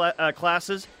 recruiting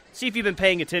classes. See if you've been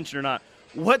paying attention or not.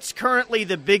 What's currently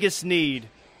the biggest need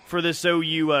for this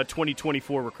OU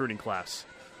 2024 recruiting class?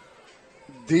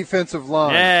 Defensive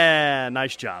line. Yeah,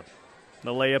 nice job.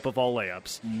 The layup of all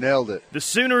layups. Nailed it. The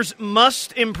Sooners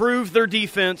must improve their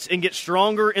defense and get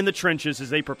stronger in the trenches as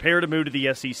they prepare to move to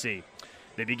the SEC.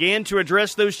 They began to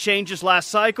address those changes last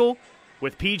cycle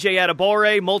with P.J.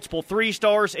 Adebawore, multiple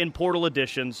 3-stars, and portal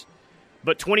additions.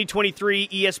 But 2023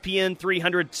 ESPN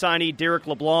 300 signee Derek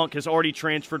LeBlanc has already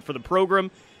transferred for the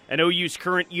program, and OU's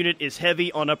current unit is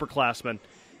heavy on upperclassmen.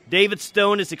 David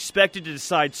Stone is expected to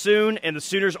decide soon, and the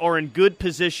Sooners are in good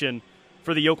position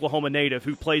for the Oklahoma native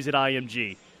who plays at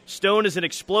IMG. Stone is an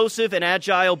explosive and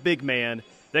agile big man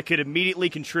that could immediately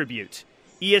contribute.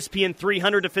 ESPN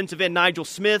 300 defensive end Nigel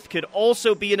Smith could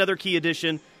also be another key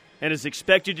addition and is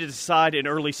expected to decide in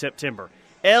early September.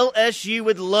 LSU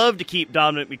would love to keep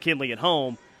Dominic McKinley at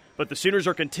home, but the Sooners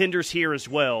are contenders here as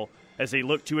well as they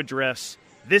look to address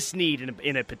this need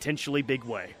in a potentially big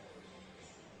way.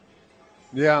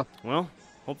 Yeah. Well,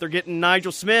 hope they're getting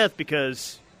Nigel Smith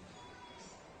because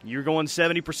you're going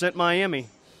 70% Miami.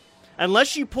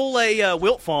 Unless you pull a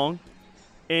Wilt Fong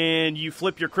and you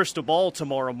flip your crystal ball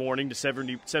tomorrow morning to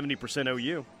 70%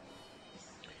 OU.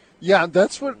 Yeah,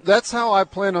 that's how I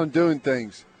plan on doing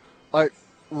things. Like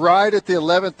right at the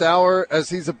 11th hour, as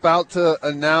he's about to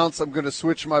announce, I'm going to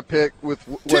switch my pick with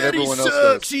what everyone else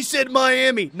does. He said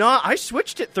Miami. No, I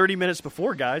switched it 30 minutes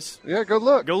before, guys. Yeah, go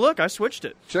look. Go look. I switched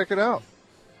it. Check it out.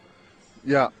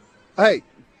 Yeah. Hey,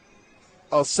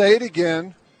 I'll say it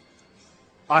again.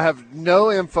 I have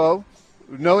no info,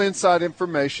 no inside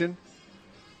information.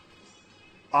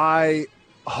 I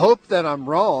hope that I'm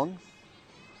wrong.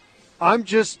 I'm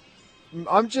just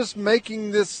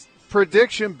making this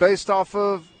prediction based off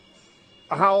of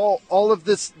how all of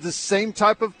the same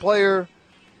type of player,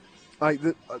 like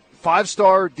the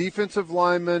 5-star defensive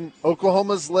lineman,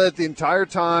 Oklahoma's led the entire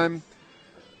time.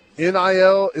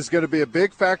 NIL is going to be a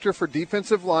big factor for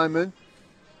defensive linemen.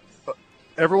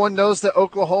 Everyone knows that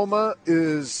Oklahoma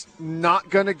is not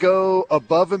going to go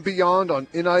above and beyond on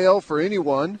NIL for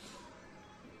anyone.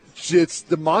 It's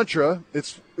the mantra.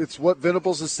 It's what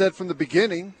Venables has said from the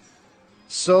beginning.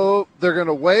 So they're going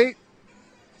to wait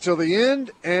till the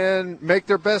end and make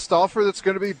their best offer that's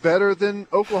going to be better than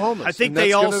Oklahoma's. I think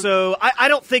they also – I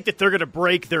don't think that they're going to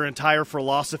break their entire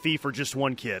philosophy for just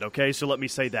one kid, okay? So let me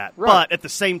say that. Right. But at the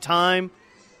same time,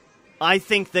 I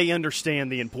think they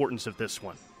understand the importance of this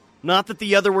one. Not that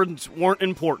the other ones weren't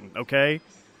important, okay?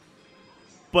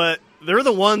 But they're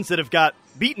the ones that have got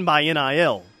beaten by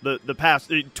NIL the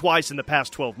past twice in the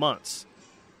past 12 months.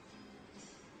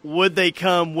 Would they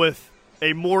come with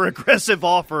a more aggressive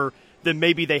offer than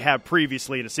maybe they have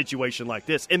previously in a situation like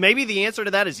this? And maybe the answer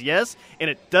to that is yes, and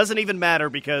it doesn't even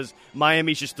matter because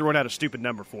Miami's just throwing out a stupid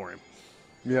number for him.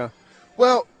 Yeah.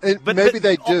 Well, but maybe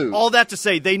they do. All that to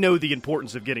say, they know the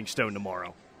importance of getting Stone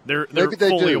tomorrow. They're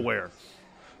fully aware.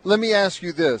 Let me ask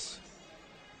you this.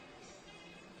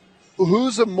 Why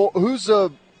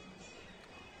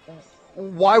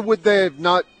would they have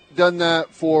not done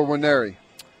that for Nwaneri?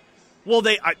 Well,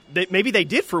 maybe they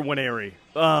did for Nwaneri.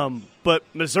 But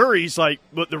Missouri's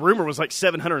the rumor was like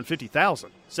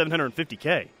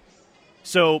 $750K.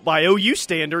 So by OU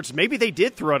standards, maybe they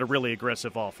did throw out a really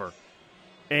aggressive offer.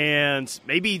 And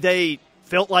maybe they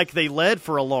felt like they led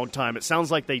for a long time. It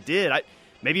sounds like they did.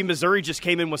 Maybe Missouri just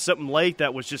came in with something late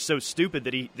that was just so stupid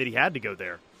that he had to go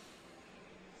there.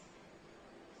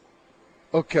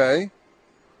 Okay.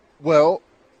 Well,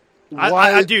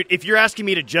 dude, if you're asking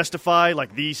me to justify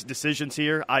these decisions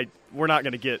here, we're not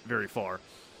going to get very far.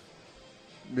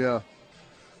 Yeah.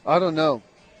 I don't know.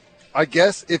 I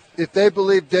guess if they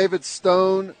believe David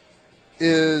Stone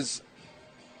is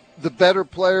the better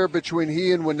player between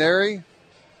he and Nwaneri,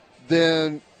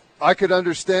 then I could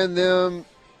understand them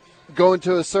going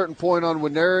to a certain point on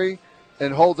Nwaneri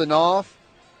and holding off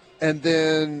and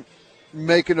then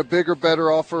making a bigger,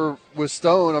 better offer with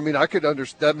Stone. I mean, I could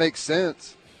understand. That makes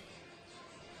sense.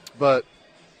 But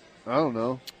I don't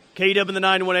know. K-Dub in the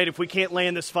 918, if we can't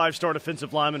land this 5-star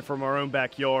defensive lineman from our own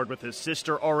backyard with his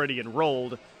sister already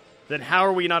enrolled, then how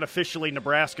are we not officially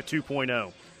Nebraska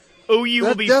 2.0? OU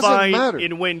will be fine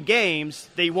and win games.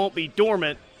 They won't be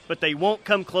dormant, but they won't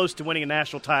come close to winning a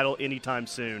national title anytime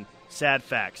soon. Sad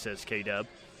fact, says K-Dub.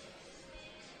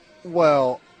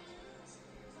 Well,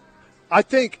 I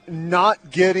think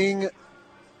not getting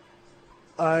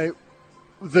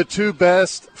the two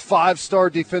best 5-star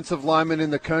defensive linemen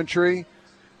in the country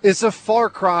is a far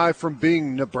cry from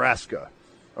being Nebraska,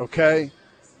 okay?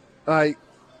 And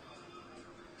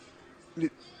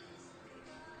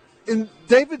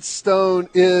David Stone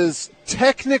is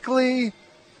technically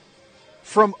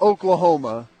from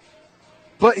Oklahoma,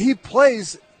 but he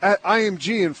plays at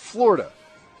IMG in Florida.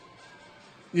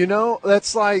 You know,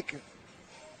 that's like,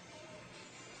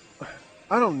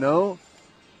 I don't know.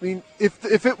 I mean,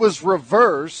 if it was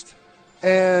reversed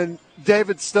and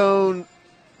David Stone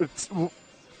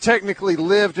technically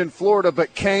lived in Florida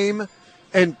but came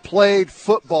and played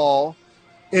football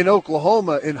in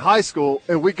Oklahoma in high school,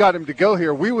 and we got him to go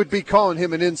here, we would be calling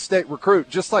him an in-state recruit,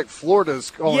 just like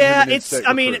Florida's calling him an in-state recruit.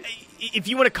 I mean, if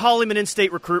you want to call him an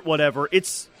in-state recruit, whatever,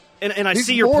 it's and I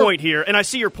see your point here, and I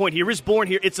see your point here. He was born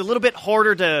here. It's a little bit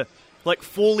harder to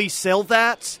fully sell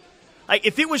that. Like,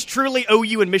 if it was truly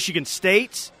OU and Michigan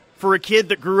State for a kid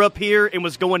that grew up here and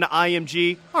was going to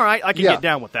IMG, all right, I can get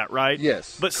down with that, right?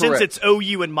 Yes, but correct. Since it's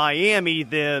OU and Miami,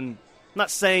 then I'm not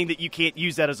saying that you can't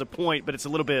use that as a point, but it's a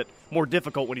little bit more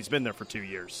difficult when he's been there for 2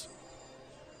 years.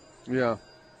 Yeah.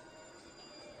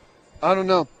 I don't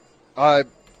know. I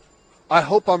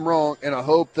hope I'm wrong, and I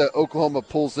hope that Oklahoma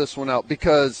pulls this one out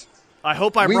because I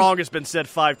hope I'm wrong has been said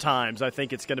 5 times. I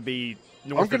think it's going to be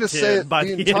north of 10 say it by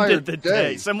the end of the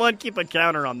day. Someone keep a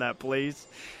counter on that, please.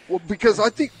 Well, because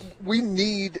I think we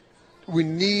need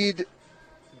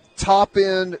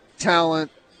top-end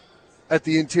talent at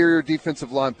the interior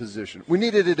defensive line position. We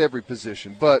need it at every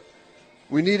position, but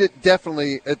we need it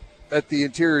definitely at the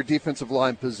interior defensive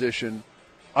line position.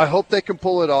 I hope they can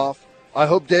pull it off. I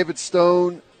hope David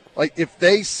Stone, if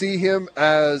they see him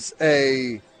as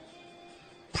a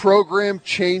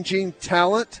program-changing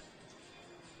talent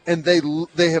and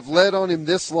they have led on him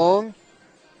this long,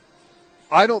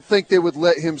 I don't think they would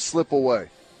let him slip away.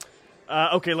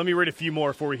 Okay, let me read a few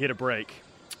more before we hit a break.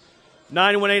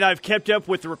 918, I've kept up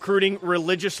with recruiting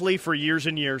religiously for years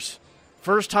and years.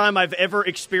 First time I've ever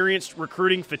experienced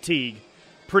recruiting fatigue.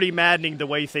 Pretty maddening the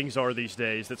way things are these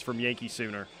days. That's from Yankee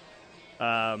Sooner.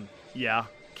 Yeah.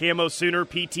 Camo Sooner,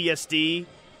 PTSD,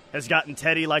 has gotten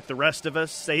Teddy like the rest of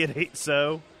us. Say it ain't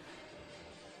so.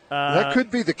 That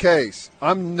could be the case.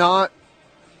 I'm not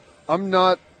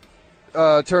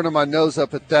turning my nose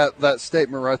up at that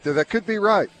statement right there. That could be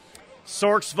right.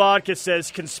 Sark's Vodka says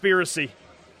conspiracy.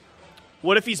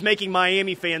 What if he's making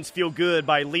Miami fans feel good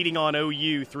by leading on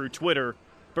OU through Twitter,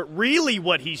 but really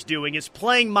what he's doing is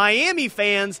playing Miami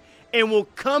fans and will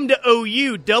come to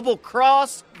OU double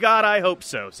cross? God, I hope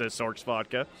so, says Sark's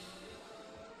Vodka.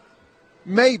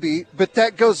 Maybe, but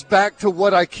that goes back to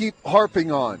what I keep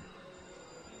harping on.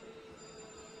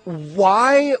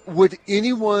 Why would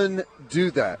anyone do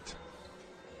that?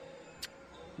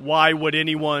 Why would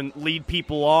anyone lead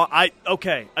people on?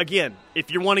 Okay, again, if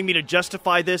you're wanting me to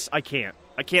justify this, I can't.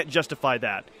 I can't justify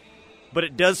that. But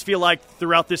it does feel like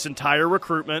throughout this entire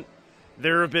recruitment,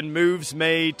 there have been moves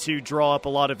made to draw up a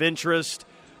lot of interest,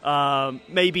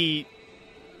 maybe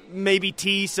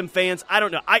tease some fans. I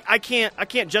don't know. I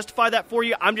can't justify that for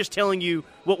you. I'm just telling you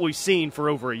what we've seen for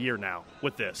over a year now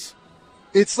with this.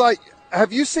 It's like,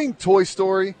 have you seen Toy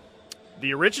Story?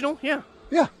 The original? Yeah.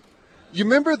 Yeah. You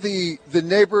remember the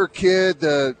neighbor kid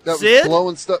that was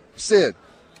blowing stuff? Sid.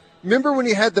 Remember when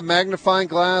he had the magnifying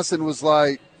glass and was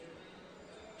like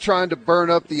trying to burn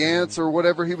up the ants or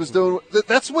whatever he was doing?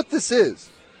 That's what this is.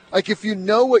 Like, if you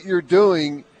know what you're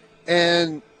doing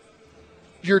and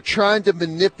you're trying to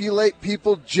manipulate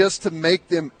people just to make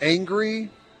them angry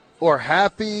or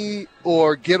happy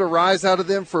or get a rise out of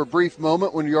them for a brief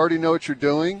moment when you already know what you're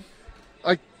doing,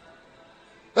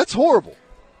 that's horrible.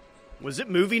 Was it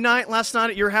movie night last night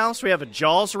at your house? We have a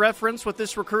Jaws reference with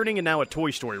this recruiting and now a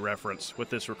Toy Story reference with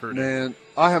this recruiting. Man,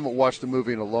 I haven't watched a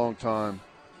movie in a long time.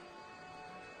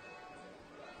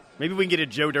 Maybe we can get a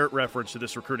Joe Dirt reference to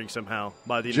this recruiting somehow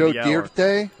by the end Joe of the hour.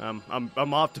 Dirt?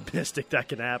 I'm optimistic that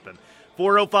can happen.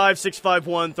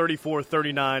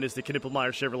 405-651-3439 is the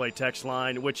Knippelmeyer Chevrolet text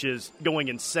line, which is going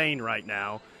insane right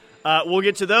now. We'll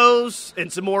get to those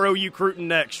and some more OU recruiting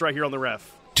next right here on the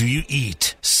Ref. Do you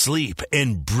eat, sleep,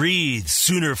 and breathe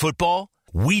Sooner football?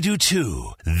 We do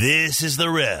too. This is the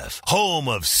Ref, home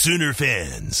of Sooner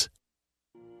fans.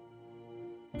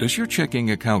 Does your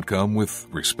checking account come with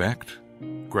respect,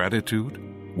 gratitude,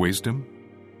 wisdom?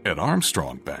 At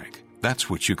Armstrong Bank, that's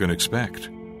what you can expect.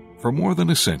 For more than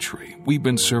a century, we've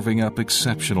been serving up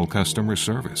exceptional customer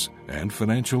service and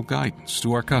financial guidance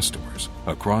to our customers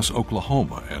across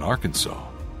Oklahoma and Arkansas.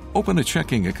 Open a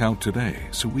checking account today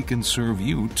so we can serve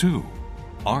you too.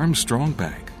 Armstrong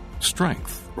Bank.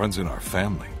 Strength runs in our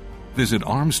family. Visit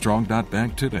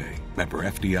armstrong.bank today. Member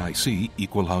FDIC,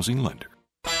 Equal Housing Lender.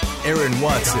 Aaron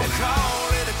Watson.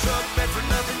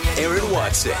 Aaron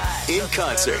Watson in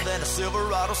concert.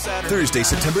 Thursday,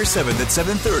 September 7th at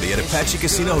 7:30 at Apache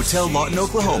Casino Hotel, Lawton,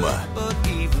 Oklahoma.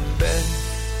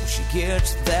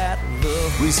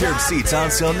 Reserve seats on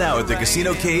sale now at the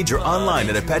Casino Cage or online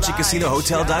at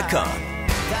ApacheCasinoHotel.com.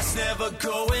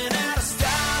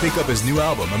 Pick up his new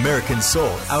album, American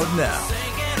Soul, out now.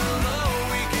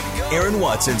 Aaron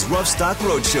Watson's Rough Stock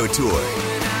Roadshow Tour.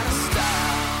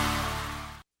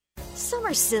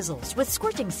 Summer sizzles with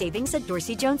scorching savings at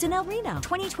Dorsey Jones in El Reno.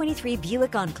 2023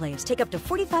 Buick Enclaves take up to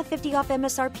 $4,550 off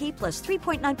MSRP plus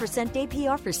 3.9%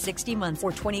 APR for 60 months.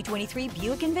 Or 2023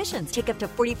 Buick Envisions take up to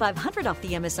 $4,500 off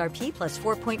the MSRP plus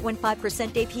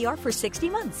 4.15% APR for 60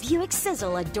 months. Buick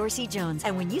sizzle at Dorsey Jones.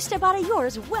 And when you step out of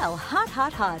yours, well, hot,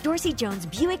 hot, hot. Dorsey Jones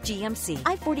Buick GMC.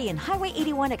 I-40 and Highway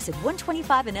 81 exit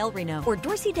 125 in El Reno. Or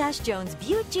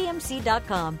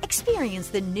Dorsey-JonesBuickGMC.com. Experience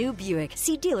the new Buick.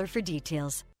 See dealer for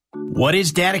details. What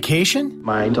is dedication?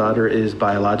 My daughter is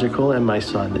biological and my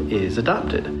son is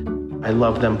adopted. I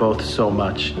love them both so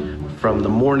much. From the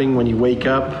morning when you wake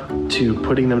up to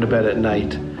putting them to bed at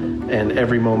night and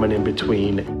every moment in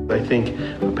between. I think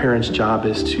a parent's job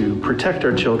is to protect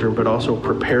our children, but also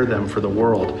prepare them for the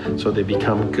world so they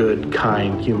become good,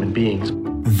 kind human beings.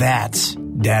 That's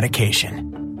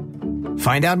dedication.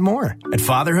 Find out more at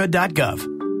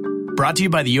fatherhood.gov. Brought to you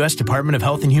by the U.S. Department of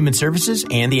Health and Human Services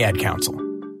and the Ad Council.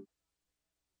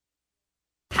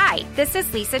 Hi, this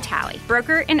is Lisa Talley,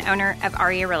 broker and owner of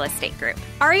Aria Real Estate Group.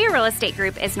 Aria Real Estate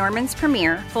Group is Norman's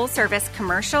premier full-service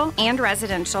commercial and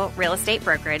residential real estate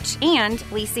brokerage and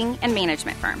leasing and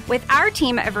management firm. With our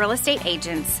team of real estate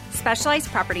agents, specialized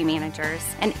property managers,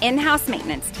 and in-house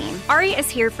maintenance team, Aria is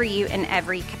here for you in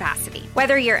every capacity.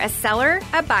 Whether you're a seller,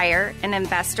 a buyer, an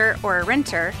investor, or a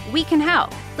renter, we can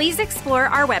help. Please explore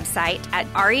our website at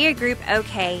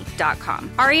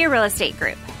ariagroupok.com. Aria Real Estate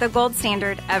Group, the gold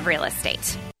standard of real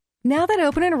estate. Now that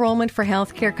open enrollment for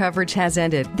healthcare coverage has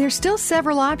ended, there's still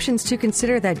several options to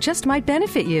consider that just might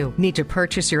benefit you. Need to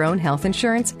purchase your own health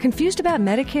insurance? Confused about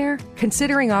Medicare?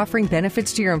 Considering offering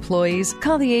benefits to your employees?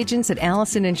 Call the agents at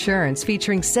Allison Insurance,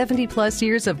 featuring 70-plus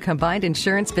years of combined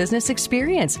insurance business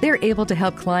experience. They're able to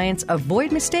help clients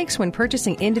avoid mistakes when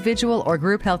purchasing individual or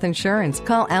group health insurance.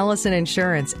 Call Allison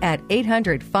Insurance at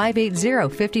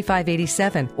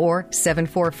 800-580-5587 or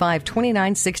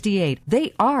 745-2968.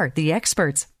 They are the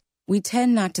experts. We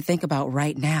tend not to think about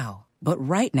right now, but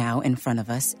right now in front of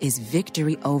us is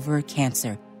victory over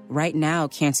cancer. Right now,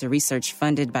 cancer research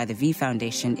funded by the V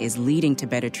Foundation is leading to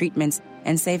better treatments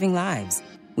and saving lives.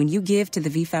 When you give to the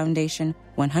V Foundation,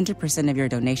 100% of your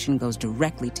donation goes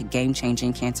directly to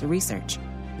game-changing cancer research.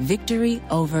 Victory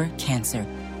over cancer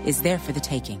is there for the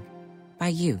taking by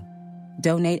you.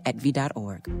 Donate at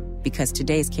V.org, because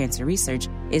today's cancer research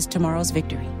is tomorrow's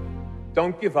victory.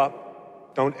 Don't give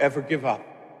up. Don't ever give up.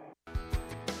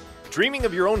 Dreaming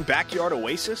of your own backyard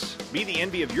oasis? Be the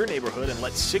envy of your neighborhood and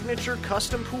let Signature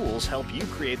Custom Pools help you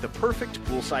create the perfect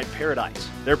poolside paradise.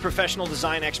 Their professional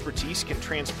design expertise can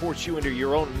transport you into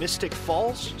your own Mystic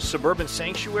Falls, suburban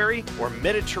sanctuary, or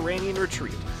Mediterranean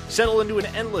retreat. Settle into an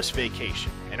endless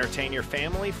vacation. Entertain your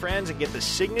family, friends, and get the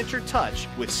signature touch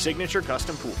with Signature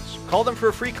Custom Pools. Call them for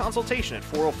a free consultation at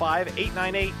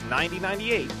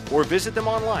 405-898-9098 or visit them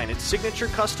online at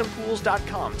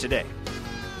signaturecustompools.com today.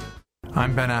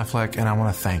 I'm Ben Affleck, and I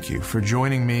want to thank you for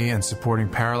joining me and supporting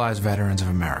Paralyzed Veterans of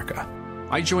America.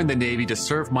 I joined the Navy to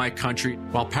serve my country.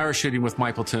 While parachuting with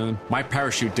my platoon, my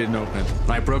parachute didn't open, and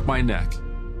I broke my neck.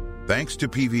 Thanks to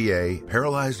PVA,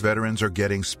 paralyzed veterans are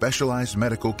getting specialized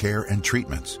medical care and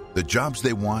treatments, the jobs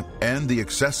they want, and the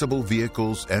accessible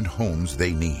vehicles and homes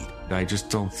they need. I just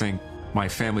don't think my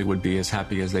family would be as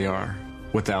happy as they are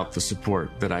without the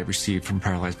support that I received from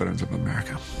Paralyzed Veterans of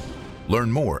America. Learn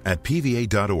more at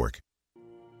PVA.org.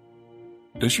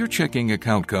 Does your checking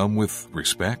account come with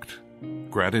respect,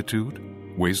 gratitude,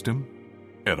 wisdom?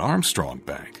 At Armstrong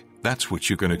Bank, that's what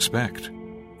you can expect.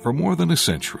 For more than a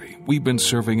century, we've been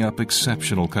serving up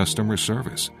exceptional customer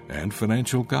service and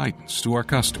financial guidance to our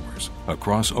customers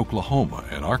across Oklahoma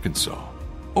and Arkansas.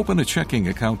 Open a checking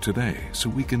account today so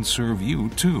we can serve you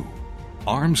too.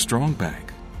 Armstrong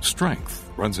Bank. Strength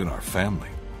runs in our family.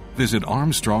 Visit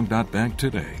armstrong.bank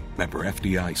today. Member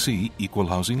FDIC, Equal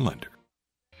Housing Lender.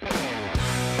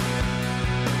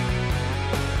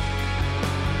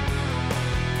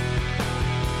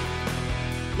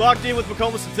 Locked in with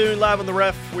McComas and Thune, live on the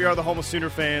Ref. We are the home of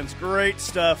Sooner fans. Great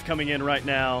stuff coming in right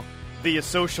now via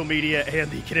social media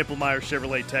and the Knippelmeyer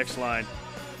Chevrolet text line.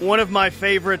 One of my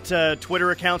favorite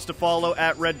Twitter accounts to follow,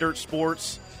 at Red Dirt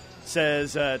Sports,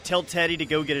 says, tell Teddy to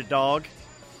go get a dog,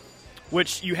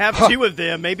 which you have two of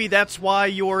them. Maybe that's why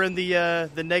you're in the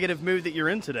negative mood that you're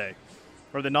in today,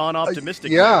 or the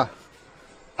non-optimistic mood.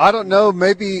 I don't know.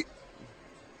 Maybe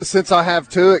since I have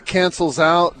two, it cancels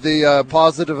out the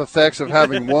positive effects of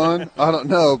having one. I don't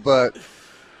know, but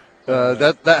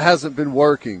that hasn't been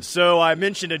working. So I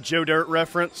mentioned a Joe Dirt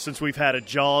reference since we've had a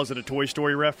Jaws and a Toy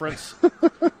Story reference.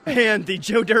 And the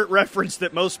Joe Dirt reference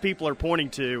that most people are pointing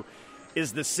to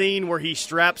is the scene where he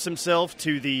straps himself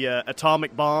to the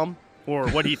atomic bomb, or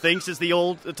what he thinks is the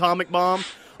old atomic bomb,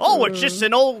 Oh, it's just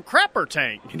an old crapper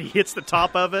tank. And he hits the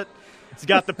top of it. It's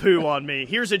got the poo on me.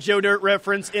 Here's a Joe Dirt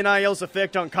reference, NIL's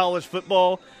effect on college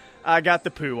football. I got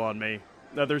the poo on me.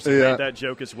 Others have made that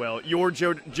joke as well. Your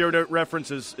Joe Dirt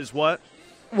reference is what?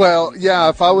 Well, yeah,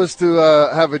 if I was to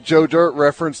have a Joe Dirt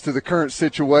reference to the current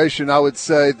situation, I would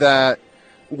say that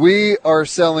we are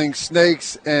selling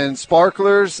snakes and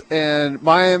sparklers, and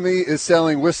Miami is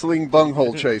selling whistling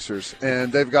bunghole chasers,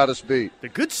 and they've got us beat. The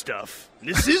good stuff.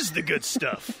 This is the good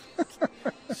stuff.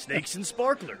 Snakes and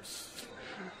sparklers.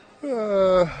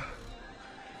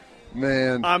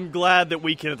 Man. I'm glad that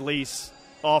we can at least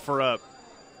offer up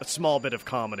a small bit of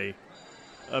comedy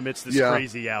amidst this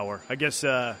crazy hour. I guess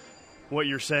what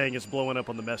you're saying is blowing up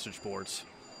on the message boards.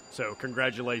 So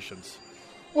congratulations.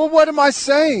 Well, what am I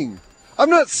saying? I'm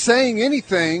not saying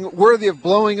anything worthy of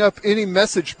blowing up any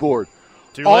message board.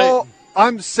 Too late. All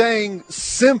I'm saying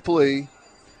simply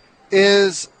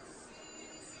is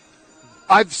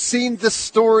I've seen this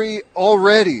story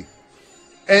already.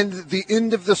 And the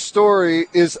end of the story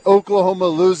is Oklahoma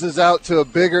loses out to a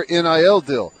bigger NIL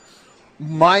deal.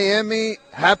 Miami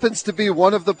happens to be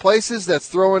one of the places that's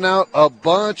throwing out a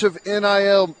bunch of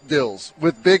NIL deals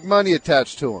with big money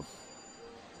attached to them.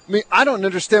 I mean, I don't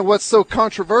understand what's so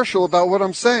controversial about what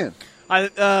I'm saying.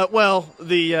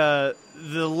 The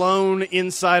lone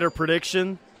insider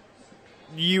prediction,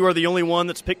 you are the only one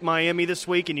that's picked Miami this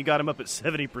week, and you got them up at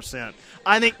 70%.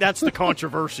 I think that's the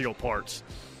controversial parts.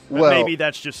 But maybe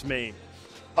that's just me.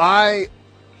 The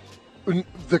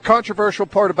controversial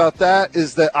part about that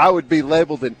is that I would be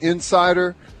labeled an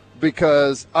insider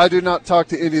because I do not talk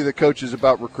to any of the coaches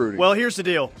about recruiting. Well, here's the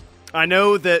deal. I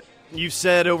know that you've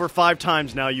said over 5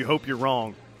 times now you hope you're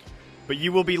wrong, but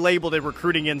you will be labeled a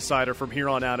recruiting insider from here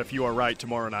on out if you are right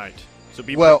tomorrow night. So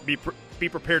be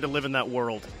prepared to live in that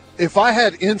world. If I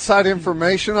had inside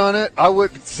information on it, I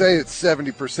wouldn't say it's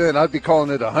 70%. I'd be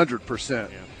calling it 100%.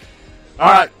 Yeah.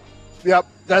 All right. Yep,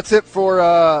 that's it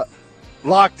for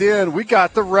Locked In. We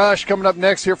got The Rush coming up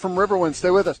next here from Riverwind. Stay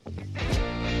with us.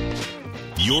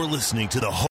 You're listening to the